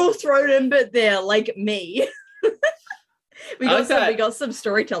that little thrown in bit there, like me. we got some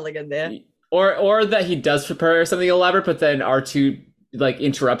storytelling in there. Or that he does prepare something elaborate, but then R2 like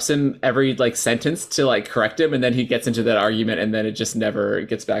interrupts him every like sentence to like correct him, and then he gets into that argument, and then it just never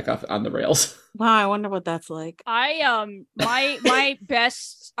gets back off on the rails. Wow, I wonder what that's like. My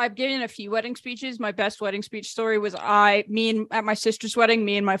best, I've given a few wedding speeches. My best wedding speech story was at my sister's wedding,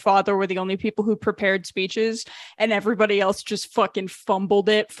 me and my father were the only people who prepared speeches, and everybody else just fucking fumbled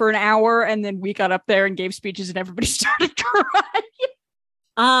it for an hour, and then we got up there and gave speeches and everybody started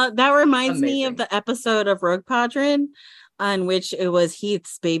crying. That reminds me Amazing. of the episode of Rogue Padron on which it was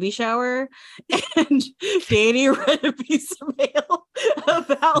Heath's baby shower, and Danny read a piece of mail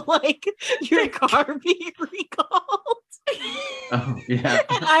about like your car being recalled. Oh, yeah.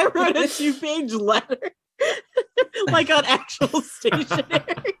 And I wrote a 2-page letter, like on actual stationery,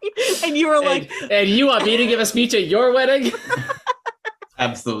 and you were like, and you want me to give a speech at your wedding?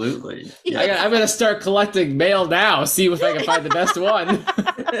 Absolutely. I'm gonna start collecting mail now. See if I can find the best one.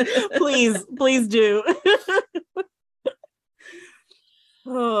 please do.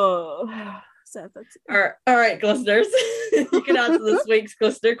 Oh, sad. That's All right, listeners. You can answer this week's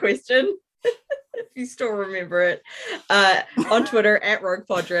listener question if you still remember it. On Twitter at Rogue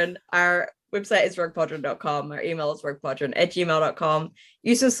Podron. Our website is roguepodron.com. Our email is roguepodron@gmail.com.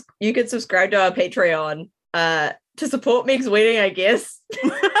 You can subscribe to our Patreon to support Meg's wedding, I guess.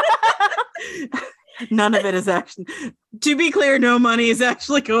 none of it is actually. To be clear, no money is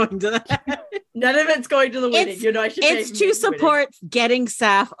actually going to that. None of it's going to the wedding. It's to support getting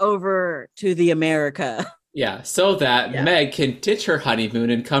Saf over to the America. Yeah, so that Meg can ditch her honeymoon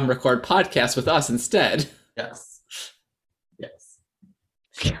and come record podcasts with us instead. Yes. Yes.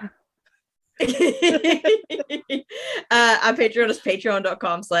 Our Patreon is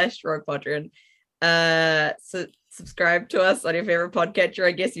patreon.com/roguepodron. So subscribe to us on your favorite podcatcher,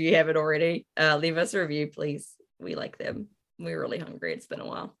 I guess, if you haven't already. Leave us a review, please. We like them. We're really hungry. It's been a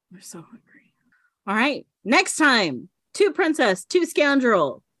while. We're so hungry. All right. Next time, 2 Princess, 2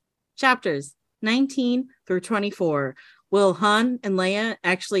 Scoundrel. Chapters 19 through 24. Will Han and Leia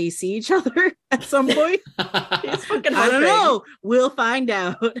actually see each other at some point? I don't know. We'll find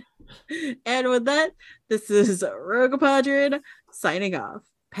out. And with that, this is Rogue Padron signing off.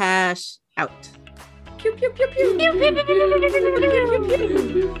 Pash out. Pew, pew, pew, pew. Pew, pew, pew, pew, pew, pew,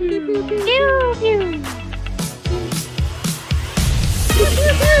 pew.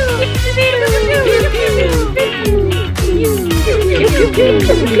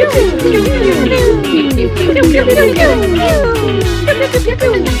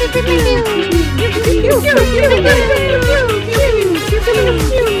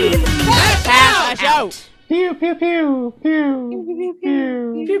 Pass out. Pew pew pew pew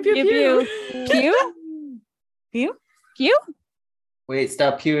Pew, pew, pew. Pew? Pew? Pew? Wait,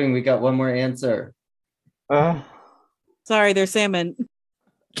 stop pewing. We got one more answer. Sorry, they're salmon.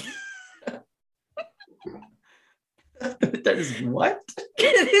 That is what?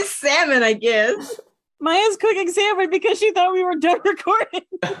 It is salmon, I guess. Maya's cooking salmon because she thought we were done recording.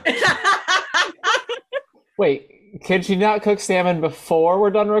 Wait, can she not cook salmon before we're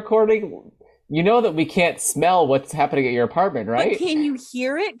done recording? You know that we can't smell what's happening at your apartment, right? But can you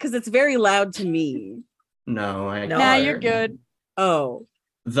hear it? Because it's very loud to me. No, I No. Nah, can't. you're good. Oh.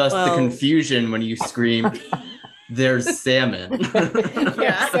 Thus Well- the confusion when you scream, there's salmon.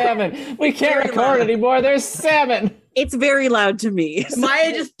 Yeah. Salmon. We can't Very record loud. anymore. There's salmon. It's very loud to me.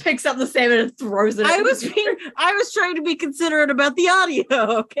 Maya just picks up the salmon and throws it. I at was me. I was trying to be considerate about the audio,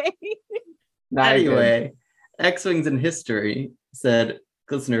 okay? Anyway, X-Wings in History said,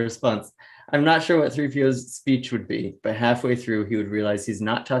 listener response, I'm not sure what 3PO's speech would be, but halfway through he would realize he's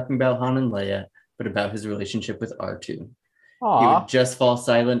not talking about Han and Leia, but about his relationship with R2. He would just fall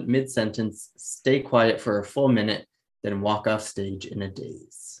silent mid-sentence, stay quiet for a full minute, then walk off stage in a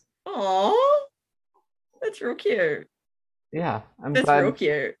daze. Aw. That's real cute. Yeah, I'm That's real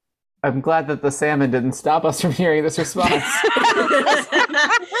cute. glad that the salmon didn't stop us from hearing this response.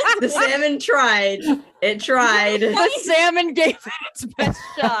 The salmon tried. It tried. The salmon gave it its best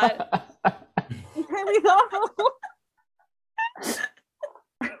shot. Trying to be thoughtful.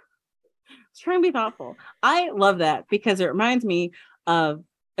 Trying to be thoughtful. I love that because it reminds me of,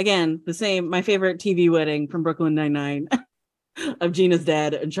 again, my favorite TV wedding from Brooklyn Nine-Nine of Gina's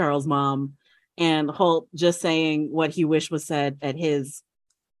dad and Charles' mom, and Holt just saying what he wished was said at his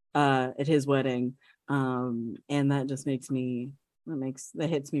wedding. And that just hits me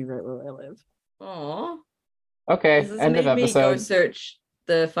right where I live. Aw. Okay, This has end of made me go episode. search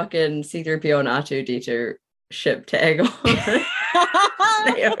the fucking C3PO and R2D2 ship tag on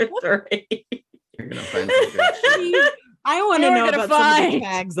AO3. You're gonna find some good shit. I want to You're know gonna about some of the find-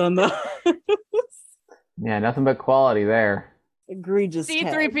 tags on the Yeah, nothing but quality there. egregious tags.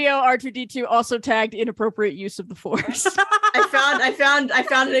 C3PO R2D2 also tagged inappropriate use of the Force. I found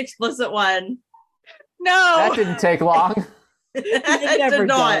an explicit one. That No. didn't take long. It I never did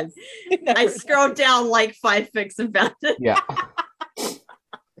not. does. It never I does. scrolled down like 5 fics and found it. Yeah.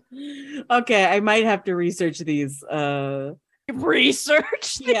 Okay, I might have to research these.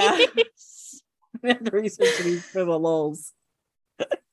 Research. Yeah. these. I have to research these for the lulz.